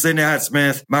to Sidney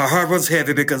Hyde-Smith. My heart was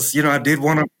heavy because, I did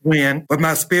want to win, but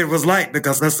my spirit was light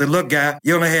because I said, look, guy,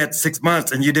 you only had 6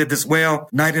 months and you did this well.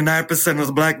 99% of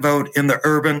the black vote in the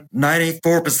urban,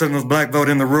 94% of the black vote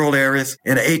in the rural areas,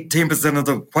 and 18% of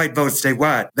the white vote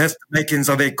statewide. That's the makings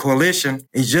of a coalition.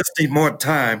 You just need more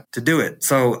time to do it.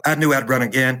 So I knew I'd run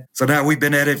again. So now we've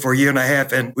been at it for a year and a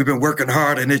half, and we've been working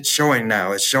hard, and it's showing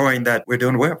now. It's showing that we're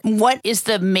doing well. What is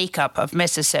the makeup of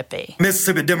Mississippi?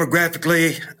 Mississippi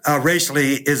demographically,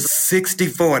 racially, is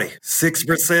 60-40.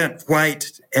 6%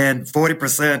 white and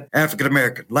 40% African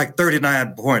American, like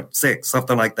 39.6,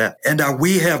 something like that. And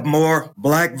we have more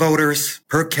black voters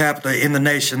per capita in the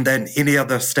nation than any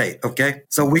other state, okay?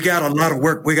 So we got a lot of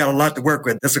work. We got a lot to work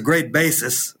with. That's a great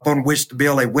basis upon which to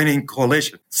build a winning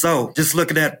coalition. So just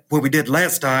looking at what we did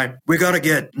last time, we're going to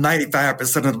get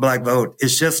 95% of the black vote.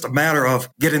 It's just a matter of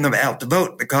getting them out to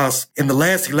vote, because in the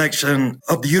last election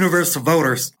of the universal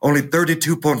voters, only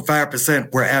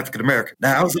 32.5% were African American.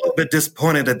 Now, I was a little bit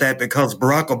disappointed at that because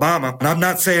Barack Obama, and I'm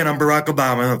not saying I'm Barack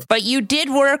Obama. But you did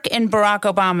work in Barack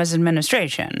Obama's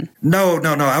administration. No.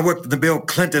 I worked in the Bill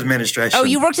Clinton administration. Oh,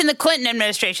 you worked in the Clinton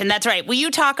administration. That's right. Will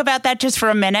you talk about that just for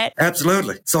a minute?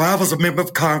 Absolutely. So I was a member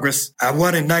of Congress. I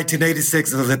won in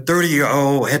 1986 as a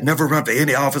 30-year-old, had never run for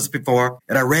any office before,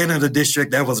 and I ran in a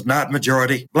district that was not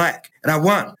majority black, and I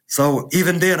won. So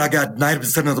even then, I got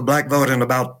 90% of the black vote and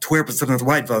about 12% of the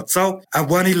white vote. So I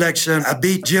won election. I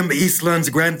beat Jim Eastland's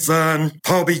grandson,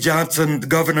 Paul B. Johnson,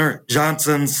 Governor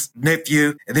Johnson's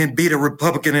nephew, and then beat a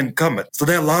Republican incumbent. So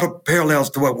there are a lot of parallels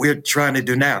to what we're trying to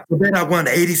do now. So then I won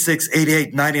 86,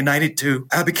 88, 90, 92.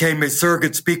 I became a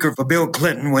surrogate speaker for Bill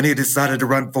Clinton when he decided to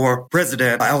run for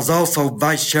president. I was also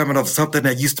vice chairman of something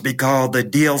that used to be called the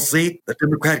DLC, the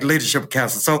Democratic Leadership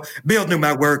Council. So Bill knew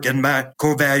my work and my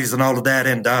core values and all of that.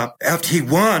 And after he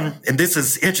won, and this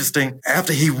is interesting,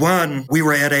 after he won, we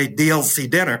were at a DLC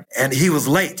dinner and he was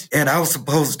late and I was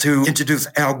supposed to introduce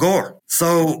Al Gore.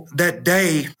 So that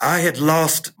day, I had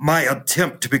lost my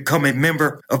attempt to become a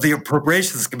member of the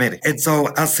Appropriations Committee. And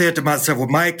so I said to myself, well,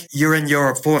 Mike, you're in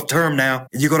your fourth term now,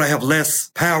 and you're going to have less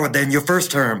power than your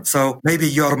first term. So maybe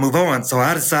you ought to move on. So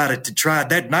I decided to try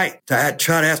that night to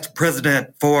try to ask the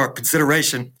president for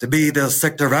consideration to be the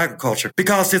Secretary of Agriculture,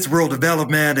 because it's rural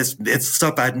development, it's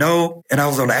stuff I know, and I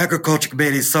was on the Agriculture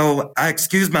Committee. So I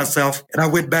excused myself, and I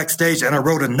went backstage and I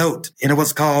wrote a note, and it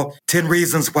was called 10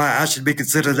 Reasons Why I Should Be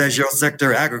Considered as Your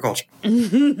Secretary of Agriculture. I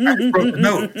just wrote the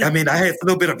note. I mean, I had a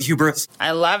little bit of hubris.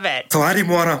 I love it. So I didn't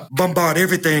want to bombard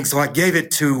everything. So I gave it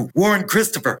to Warren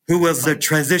Christopher, who was the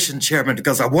transition chairman,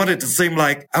 because I wanted to seem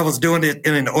like I was doing it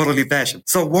in an orderly fashion.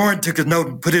 So Warren took a note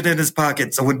and put it in his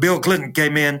pocket. So when Bill Clinton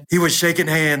came in, he was shaking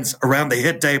hands around the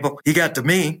head table. He got to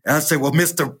me and I said, well,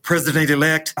 Mr.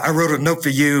 President-elect, I wrote a note for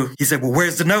you. He said, well,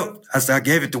 where's the note? I said, I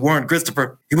gave it to Warren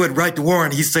Christopher. He went right to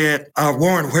Warren. He said,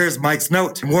 Warren, where's Mike's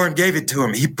note? And Warren gave it to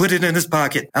him. He put it in his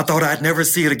pocket. I thought I'd never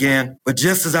see it again. But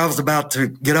just as I was about to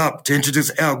get up to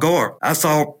introduce Al Gore, I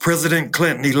saw President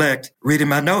Clinton-elect reading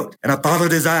my note. And I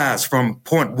followed his eyes from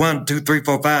point 1, 2, 3,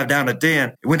 4, 5 down to 10.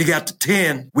 And when he got to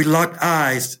 10, we locked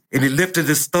eyes. And he lifted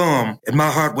his thumb, and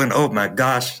my heart went, oh my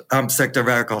gosh, I'm Secretary of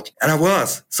Agriculture. And I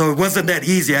was. So it wasn't that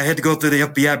easy. I had to go through the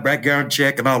FBI background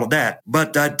check and all of that.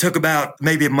 But it took about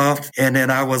maybe a month, and then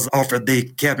I was offered the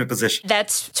cabinet position.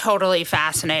 That's totally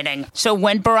fascinating. So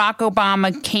when Barack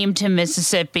Obama came to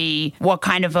Mississippi, what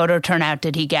kind of voter turnout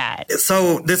did he get?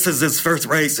 So this is his first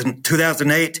race in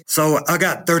 2008. So I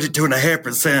got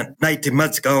 32.5% 19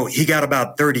 months ago. He got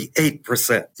about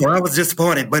 38%. So I was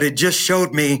disappointed, but it just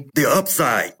showed me the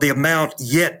upside, the amount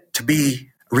yet to be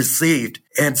received.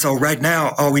 And so right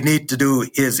now, all we need to do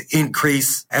is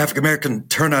increase African-American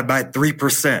turnout by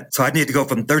 3%. So I need to go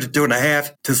from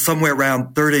 32.5 to somewhere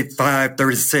around 35,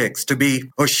 36 to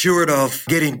be assured of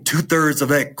getting 2/3 of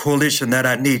that coalition that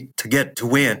I need to get to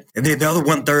win. And then the other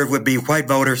 1/3 would be white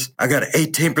voters. I got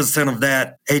 18% of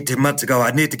that 18 months ago.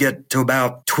 I need to get to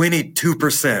about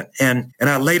 22%. And in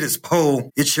our latest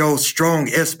poll, it shows strong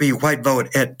SB white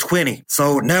vote at 20.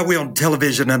 So now we're on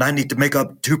television and I need to make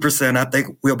up 2%. I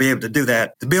think we'll be able to do that.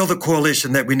 that, to build the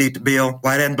coalition that we need to build,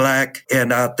 white and black.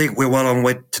 And I think we're well on the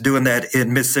way to doing that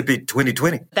in Mississippi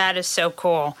 2020. That is so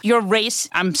cool. Your race,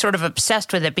 I'm sort of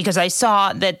obsessed with it because I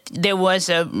saw that there was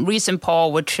a recent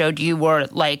poll which showed you were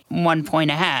like 1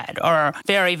 point ahead or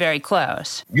very, very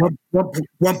close.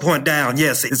 1 point down,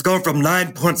 yes. It's going from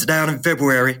 9 points down in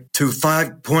February to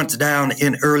 5 points down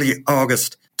in early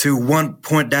August to 1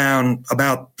 point down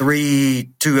about 2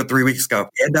 or 3 weeks ago.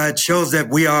 And it shows that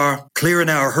we are clearing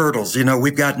our hurdles. You know,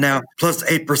 we've got now plus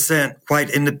 8%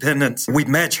 white independents. We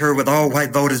match her with all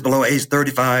white voters below age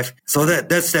 35. So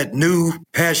that's that new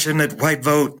passionate white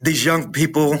vote. These young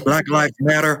people, Black Lives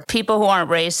Matter. People who aren't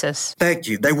racist. Thank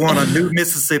you. They want a new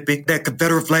Mississippi. That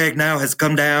Confederate flag now has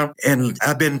come down. And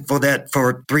I've been for that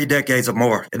for 3 decades or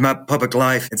more in my public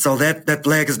life. And so that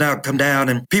flag has now come down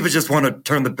and people just want to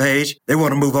turn the page. They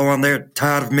want to move on. They're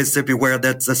tired of Mississippi where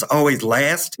that's always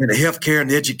last in the healthcare and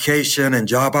education and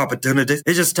job opportunities.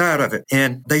 They're just tired of it.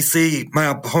 And they see my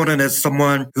opponent as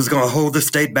someone who's going to hold the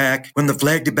state back. When the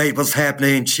flag debate was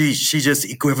happening, she just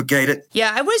equivocated.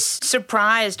 Yeah, I was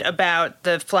surprised about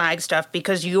the flag stuff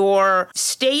because your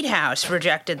state house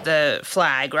rejected the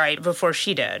flag right before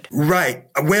she did. Right.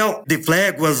 Well, the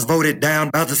flag was voted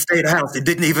down by the state house. It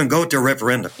didn't even go to a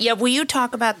referendum. Yeah, will you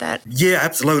talk about that? Yeah,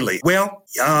 absolutely. Well,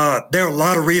 there are a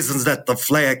lot of reasons that the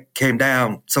flag came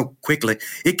down so quickly.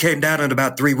 It came down in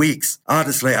about 3 weeks.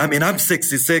 Honestly, I mean, I'm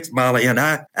 66, Molly, and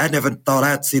I never thought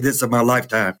I'd see this in my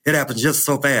lifetime. It happened just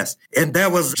so fast. And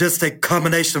that was just a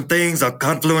combination of things, a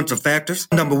confluence of factors.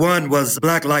 Number one was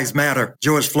Black Lives Matter,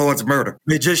 George Floyd's murder.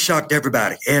 It just shocked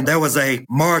everybody. And there was a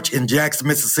march in Jackson,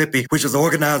 Mississippi, which was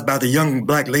organized by the young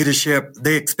black leadership.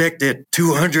 They expected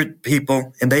 200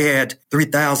 people, and they had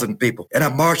 3,000 people. And I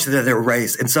marched at their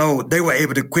race. And so they were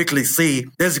able to quickly see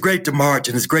it's great to march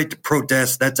and it's great to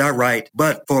protest. That's our right.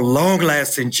 But for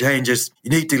long-lasting changes, you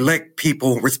need to elect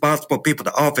people, responsible people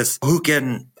to office who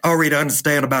can already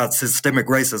understand about systemic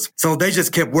racism. So they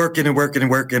just kept working and working and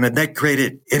working, and that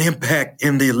created an impact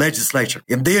in the legislature.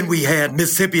 And then we had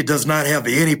Mississippi does not have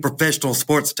any professional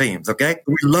sports teams, okay?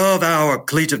 We love our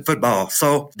collegiate football.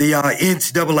 So the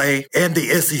NCAA and the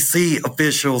SEC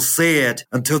officials said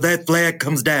until that flag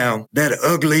comes down, that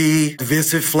ugly,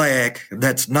 divisive flag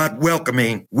that's not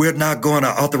welcoming, we're not going to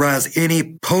authorize any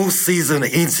postseason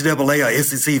NCAA or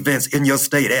SEC events in your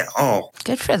state at all.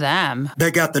 Good for them.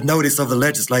 They got the notice of the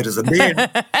legislators. And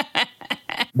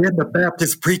then the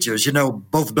Baptist preachers, you know,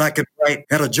 both black and white,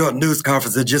 had a joint news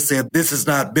conference that just said, this is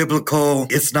not biblical.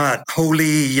 It's not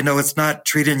holy. You know, it's not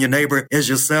treating your neighbor as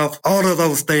yourself. All of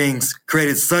those things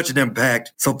created such an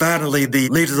impact. So finally, the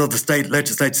leaders of the state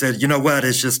legislature said, you know what?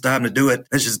 It's just time to do it.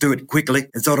 Let's just do it quickly.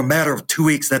 And so in a matter of 2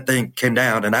 weeks, that thing came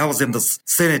down. And I was in the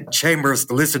Senate chambers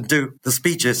to listen to the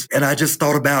speeches. And I just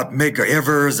thought about Medgar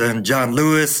Evers and John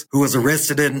Lewis, who was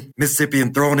arrested in Mississippi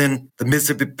and thrown in the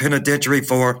Mississippi penitentiary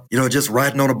for, you know, just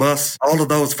riding on a bus. All of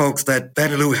those folks, that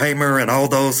Fannie Lou Hamer and all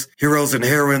those heroes and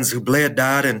heroines who bled,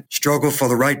 died, and struggled for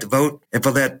the right to vote and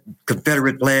for that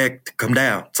Confederate flag to come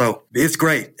down. So it's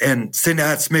great. And Cindy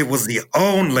Hyde-Smith was the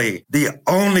only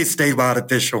statewide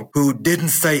official who didn't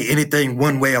say anything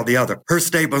one way or the other. Her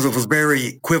statement was very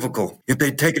equivocal. If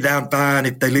they take it down, fine.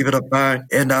 If they leave it up, fine.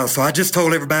 And so I just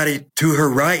told everybody to her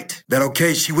right that,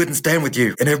 okay, she wouldn't stand with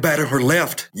you. And everybody to her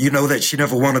left, you know that she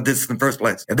never wanted this in the first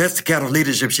place. And that's the kind of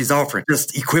leadership she's offering.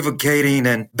 Just equivocating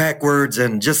and backwards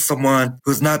and just someone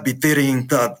who's not befitting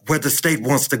where the state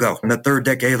wants to go in the third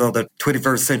decade of the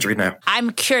 21st century now.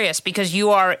 I'm curious because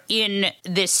you are in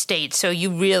this state, so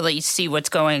you really see what's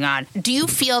going on. Do you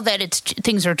feel that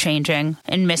things are changing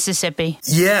in Mississippi?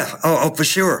 Yeah, for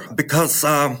sure. Because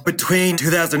between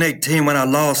 2018 when I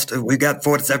lost, we got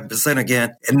 47%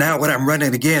 again. And now when I'm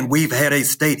running again, we've had a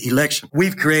state election.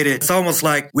 We've created, it's almost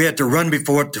like we had to run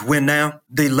before to win now.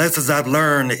 The lessons I've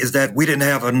learned is that we didn't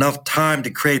have enough time to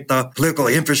create the political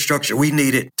infrastructure we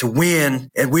needed to win.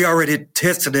 And we already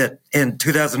tested it in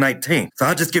 2019. So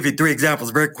I'll just give you 3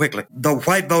 examples very quickly. The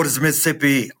white voters in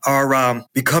Mississippi are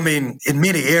becoming, in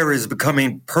many areas,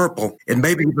 becoming purple and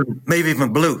maybe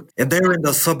even blue. And they're in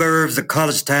the suburbs, the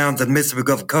college towns, and Mississippi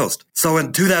Gulf Coast. So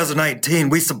in 2019,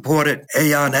 we supported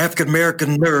an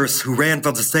African-American nurse who ran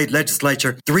for the state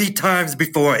legislature 3 times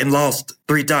before and lost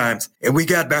 3 times. And we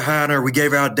got behind her. We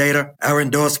gave her our data, our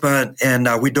endorsement, and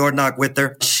we door knocked with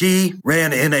her. She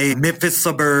ran in a Memphis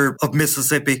suburb of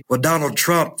Mississippi where Donald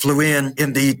Trump flew in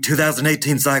the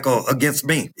 2018 cycle against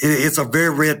me. It's a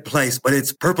very red place, but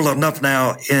it's purple enough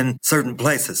now in certain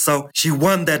places. So she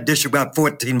won that district by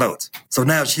 14 votes. So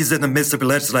now she's in the Mississippi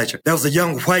legislature. There was a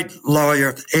young white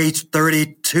lawyer, age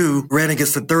 32 2 ran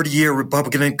against a 30-year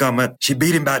Republican incumbent. She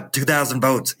beat him by 2,000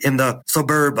 votes in the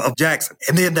suburb of Jackson.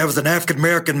 And then there was an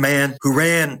African-American man who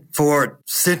ran for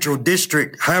Central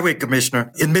District Highway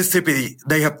Commissioner. In Mississippi,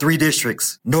 they have 3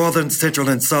 districts, Northern, Central,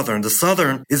 and Southern. The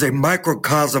Southern is a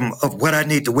microcosm of what I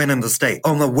need to win in the state.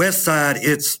 On the west side,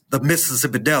 it's the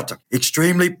Mississippi Delta.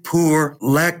 Extremely poor,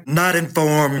 not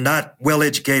informed, not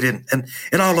well-educated,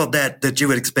 and all of that you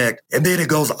would expect. And then it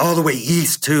goes all the way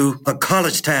east to the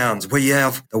college towns where you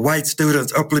have the white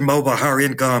students, upwardly mobile, higher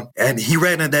income. And he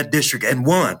ran in that district and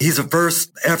won. He's the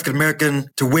first African-American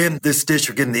to win this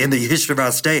district in the history of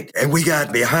our state. And we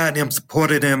got behind him,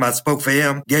 supported him. I spoke for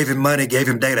him, gave him money, gave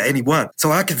him data, and he won.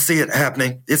 So I can see it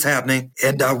happening. It's happening.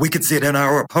 And we can see it in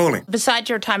our polling. Besides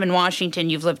your time in Washington,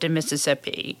 you've lived in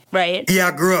Mississippi, right?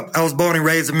 Yeah, I was born and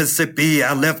raised in Mississippi.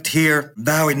 I left here,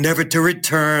 vowing never to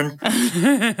return.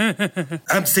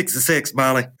 I'm 66,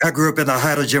 Molly. I grew up in the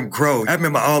height of Jim Crow. I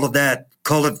remember all of that.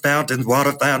 Colored fountains,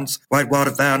 water fountains, white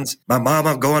water fountains. My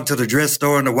mama going to the dress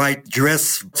store and the white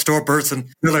dress store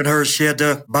person telling her she had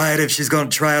to buy it if she's going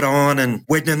to try it on, and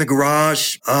waiting in the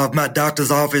garage of my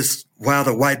doctor's office while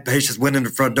the white patients went in the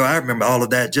front door. I remember all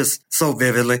of that just so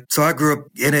vividly. So I grew up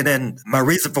in it, and my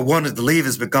reason for wanting to leave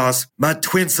is because my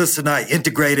twin sister and I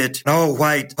integrated an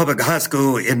all-white public high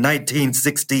school in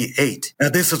 1968. Now,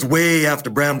 this is way after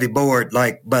Brown v. Board,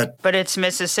 but it's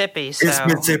Mississippi, so... It's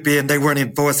Mississippi, and they weren't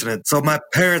enforcing it. So my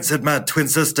parents sent my twin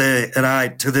sister and I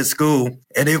to this school,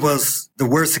 and it was the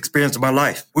worst experience of my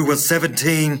life. We were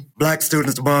 17 black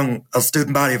students among a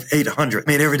student body of 800.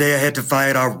 I mean, every day I had to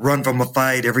fight. I run from a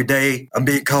fight every day. I'm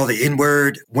being called the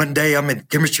N-word. One day I'm in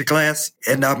chemistry class,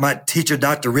 and my teacher,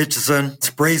 Dr. Richardson,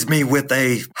 sprays me with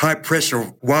a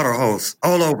high-pressure water hose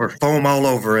all over, foam all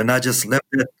over, and I just left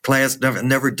the class,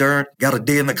 never returned, got a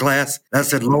D in the class. And I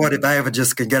said, Lord, if I ever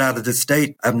just can get out of this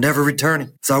state, I'm never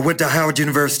returning. So I went to Howard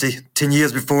University 10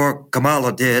 years before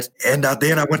Kamala did, and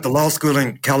then I went to law school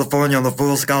in California on the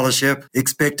full scholarship,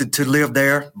 expected to live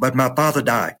there, but my father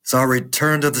died. So I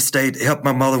returned to the state, helped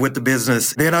my mother with the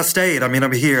business. Then I stayed.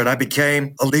 I'm here, and I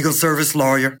became a legal service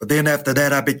lawyer. But then after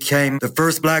that, I became the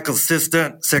first black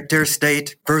assistant Secretary of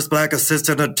State, first black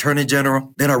assistant Attorney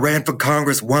General. Then I ran for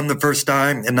Congress, won the first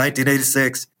time in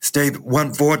 1986,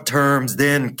 won 4 terms,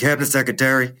 then Cabinet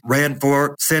Secretary, ran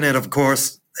for Senate, of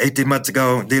course, 18 months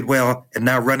ago, did well, and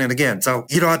now running again. So,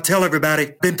 I tell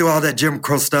everybody, been through all that Jim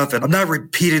Crow stuff, and I'm not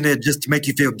repeating it just to make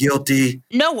you feel guilty.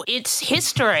 No, it's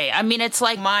history. I mean, it's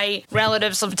like my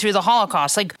relatives lived through the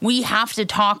Holocaust. We have to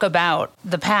talk about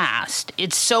the past.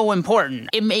 It's so important.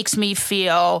 It makes me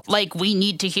feel like we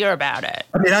need to hear about it.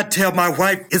 I mean, I tell my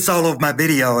wife, it's all over my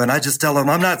video, and I just tell them,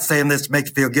 I'm not saying this to make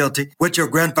you feel guilty. What your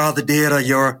grandfather did or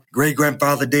your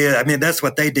great-grandfather did, I mean, that's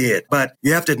what they did. But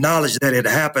you have to acknowledge that it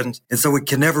happened, and so we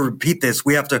can never repeat this.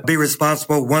 We have to be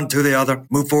responsible, one to the other,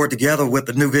 move forward together with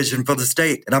the new vision for the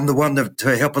state. And I'm the one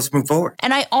to help us move forward.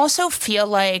 And I also feel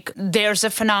like there's a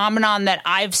phenomenon that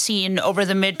I've seen over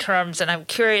the midterms, and I'm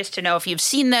curious to know if you've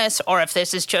seen this or if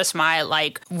this is just my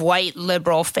white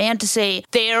liberal fantasy.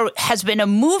 There has been a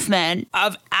movement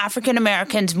of African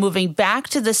Americans moving back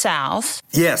to the South.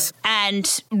 Yes.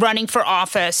 And running for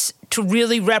office to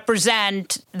really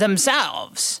represent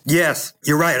themselves. Yes,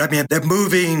 you're right. I mean, they're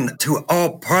moving to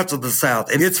all parts of the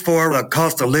South, and it's for the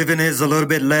cost of living is a little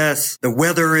bit less. The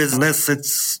weather is less.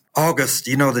 It's August,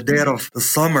 the dead of the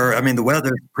summer. I mean, the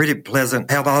weather is pretty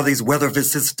pleasant. Have all these weather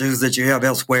vicissitudes that you have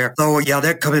elsewhere. So, yeah,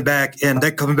 they're coming back, and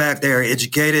they're coming back. They're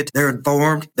educated. They're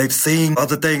informed. They've seen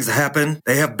other things happen.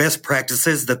 They have best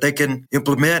practices that they can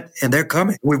implement, and they're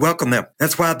coming. We welcome them.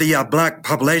 That's why the black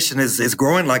population is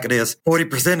growing like it is.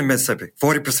 40% in Mississippi.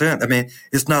 40%. I mean,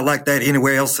 it's not like that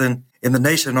anywhere else in the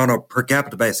nation on a per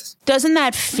capita basis. Doesn't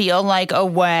that feel like a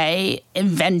way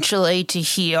eventually to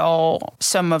heal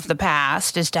some of the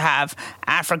past, is to have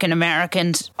African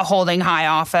Americans holding high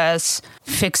office,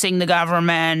 fixing the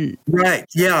government? Right.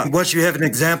 Yeah. Once you have an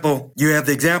example, you have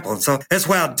the example. So that's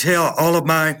why I tell all of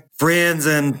my friends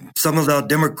and some of the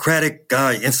democratic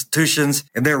institutions,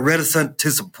 and they're reticent to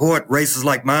support races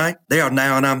like mine. They are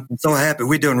now, and I'm so happy.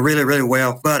 We're doing really, really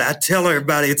well. But I tell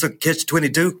everybody it's a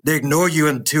catch-22. They ignore you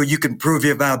until you can prove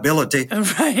your viability.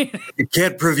 Right. You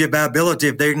can't prove your viability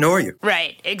if they ignore you.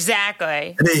 Right,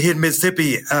 exactly. And then here in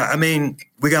Mississippi,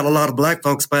 we got a lot of black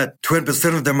folks, but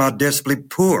 20% of them are desperately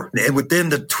poor. And within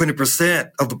the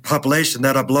 20% of the population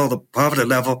that are below the poverty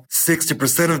level,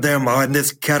 60% of them are in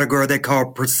this category they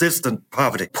call persistent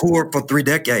poverty, poor for 3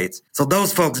 decades. So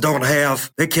those folks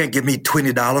they can't give me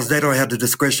 $20. They don't have the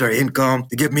discretionary income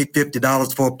to give me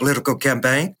 $50 for a political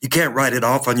campaign. You can't write it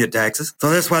off on your taxes. So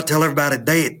that's why I tell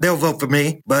everybody they'll vote for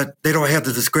me, but they don't have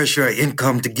the discretionary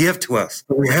income to give to us.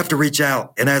 So we have to reach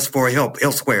out and ask for help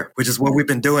elsewhere, which is what we've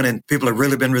been doing, and people have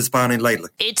really been responding lately.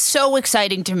 It's so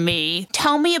exciting to me.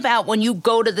 Tell me about when you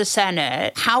go to the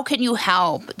Senate, how can you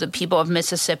help the people of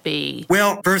Mississippi?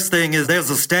 Well, first thing is there's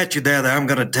a statue there that I'm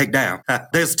going to take down.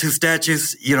 There's 2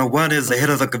 statues. One is the head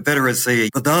of the Confederacy,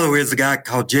 but the other is a guy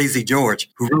called J.Z. George,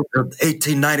 who wrote the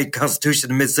 1890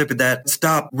 Constitution of Mississippi that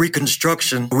stopped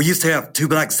Reconstruction. We used to have 2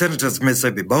 black senators in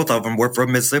Mississippi. Both of them were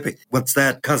from Mississippi. Once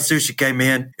that Constitution came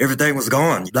in, everything was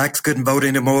gone. Blacks couldn't vote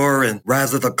anymore, and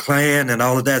rise of the Klan and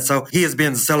all of that. So he has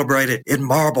been celebrated in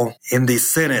marble in the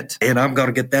Senate, and I'm going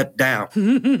to get that down.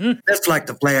 That's like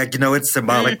the flag, it's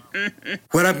symbolic.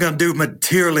 What I'm going to do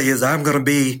materially is I'm going to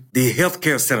be the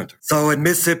healthcare senator. So in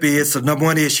Mississippi, it's the number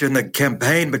one issue in the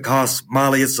campaign because,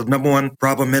 Molly, it's the number one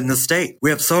problem in the state. We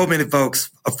have so many folks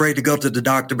afraid to go to the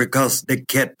doctor because they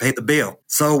can't pay the bill.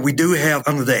 So we do have,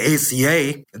 under the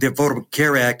ACA, the Affordable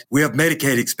Care Act, we have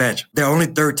Medicaid expansion. There are only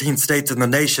 13 states in the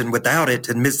nation without it,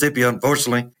 and Mississippi,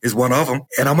 unfortunately, is one of them.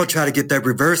 And I'm going to try to get that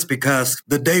reversed because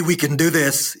the day we can do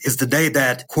this is the day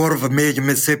that 250,000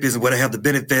 Mississippians would have the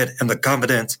benefit and the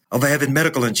confidence of having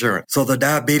medical insurance. So the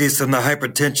diabetes and the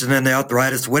hypertension and the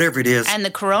arthritis, whatever it is. And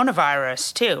the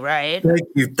coronavirus, too, right?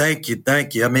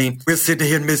 Thank you. I mean, we're sitting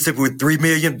here in Mississippi with 3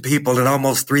 million people and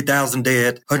almost 3,000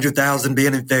 dead, 100,000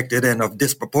 being infected, and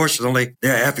disproportionately,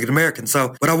 they're African American.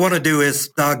 So what I want to do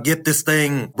is get this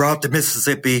thing brought to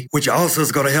Mississippi, which also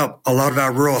is going to help a lot of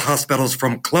our rural hospitals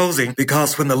from closing,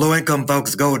 because when the low-income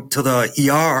folks go to the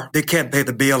ER, they can't pay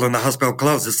the bill and the hospital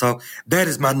closes. So that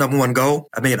is my number one goal.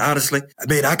 I mean, honestly,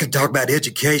 I could talk about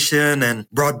education and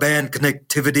broadband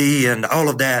connectivity and all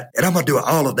of that, and I'm going to do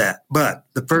all of that. But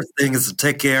the first thing is to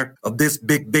take care of this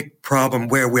big problem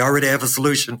where we already have a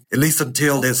solution, at least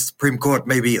until the Supreme Court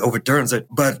maybe overturns it.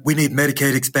 But we need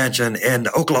Medicaid expansion, and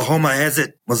Oklahoma has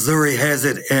it, Missouri has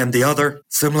it, and the other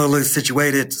similarly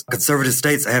situated conservative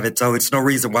states have it. So it's no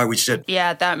reason why we should.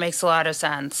 Yeah, that makes a lot of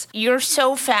sense. You're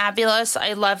so fabulous.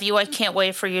 I love you. I can't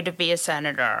wait for you to be a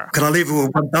senator. Can I leave you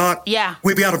with one thought? Yeah.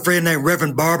 We've got a friend named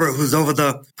Reverend Barber who's over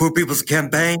the Poor People's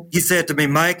Campaign. He said to me,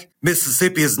 Mike,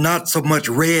 Mississippi is not so much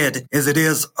red as it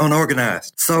is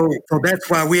unorganized. So that's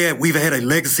why we've had a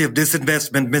legacy of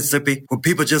disinvestment in Mississippi where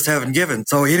people just haven't given.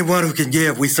 So anyone who can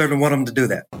give, we certainly want them to do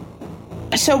that.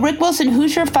 So, Rick Wilson,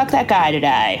 who's your fuck that guy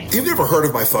today? You've never heard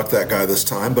of my fuck that guy this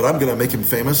time, but I'm going to make him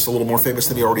famous, a little more famous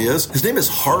than he already is. His name is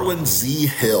Harlan Z.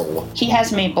 Hill. He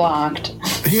has me blocked.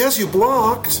 He has you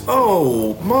blocked?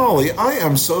 Oh, Molly, I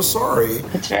am so sorry.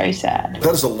 It's very sad.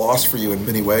 That is a loss for you in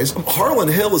many ways. Harlan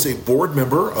Hill is a board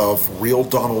member of Real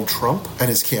Donald Trump and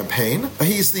his campaign.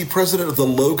 He's the president of the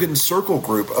Logan Circle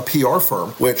Group, a PR firm,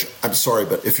 which, I'm sorry,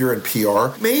 but if you're in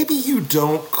PR, maybe you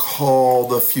don't call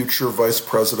the future vice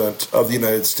president of the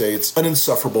United States an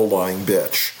insufferable lying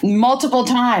bitch. Multiple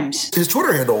times. His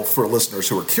Twitter handle, for listeners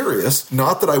who are curious,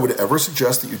 not that I would ever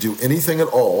suggest that you do anything at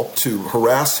all to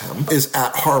harass him, is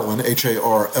at Harlan,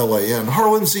 Harlan,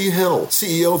 Harlan Z. Hill,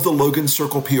 CEO of the Logan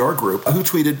Circle PR Group, who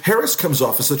tweeted, Harris comes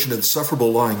off as such an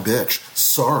insufferable lying bitch.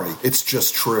 Sorry, it's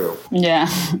just true. Yeah.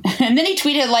 And then he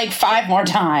tweeted like 5 more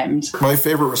times. My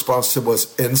favorite response to him was,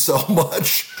 incel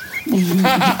much?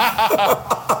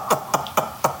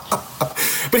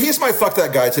 But he's my fuck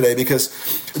that guy today because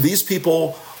these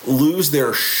people lose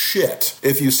their shit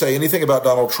if you say anything about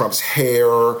Donald Trump's hair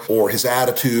or his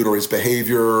attitude or his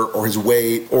behavior or his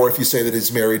weight, or if you say that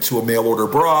he's married to a mail-order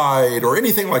bride or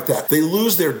anything like that. They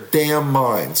lose their damn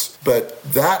minds. But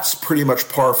that's pretty much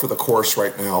par for the course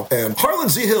right now. And Harlan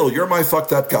Z. Hill, you're my fuck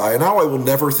that guy, and now I will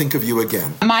never think of you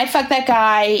again. My fuck that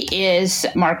guy is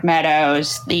Mark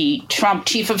Meadows, the Trump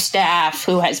chief of staff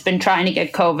who has been trying to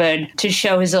get COVID to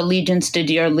show his allegiance to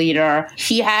dear leader.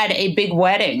 He had a big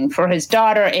wedding for his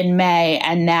daughter in May,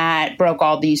 and that broke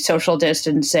all these social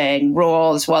distancing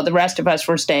rules while the rest of us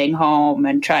were staying home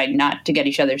and trying not to get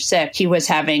each other sick. He was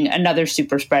having another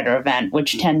super spreader event,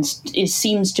 which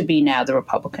seems to be now the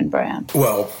Republican brand.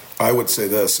 Well, I would say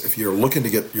this, if you're looking to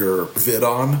get your vid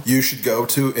on, you should go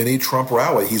to any Trump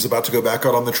rally. He's about to go back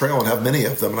out on the trail and have many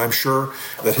of them. And I'm sure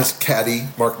that his caddy,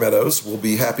 Mark Meadows, will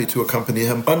be happy to accompany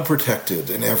him unprotected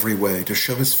in every way to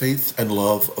show his faith and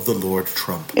love of the Lord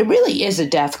Trump. It really is a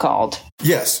death cult.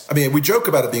 Yes. I mean, we joke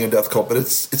about it being a death cult, but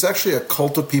it's actually a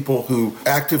cult of people who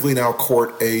actively now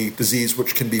court a disease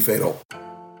which can be fatal.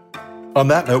 On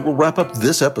that note, we'll wrap up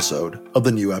this episode of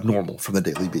The New Abnormal from the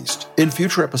Daily Beast. In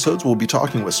future episodes, we'll be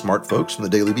talking with smart folks from the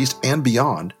Daily Beast and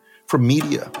beyond, from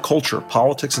media, culture,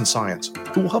 politics, and science,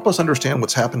 who will help us understand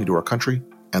what's happening to our country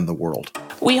and the world.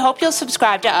 We hope you'll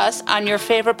subscribe to us on your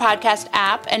favorite podcast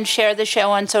app and share the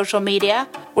show on social media.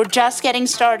 We're just getting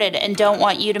started and don't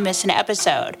want you to miss an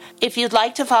episode. If you'd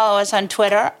like to follow us on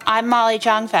Twitter, I'm Molly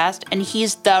Jongfast and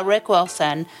he's the Rick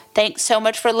Wilson. Thanks so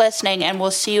much for listening, and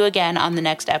we'll see you again on the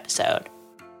next episode.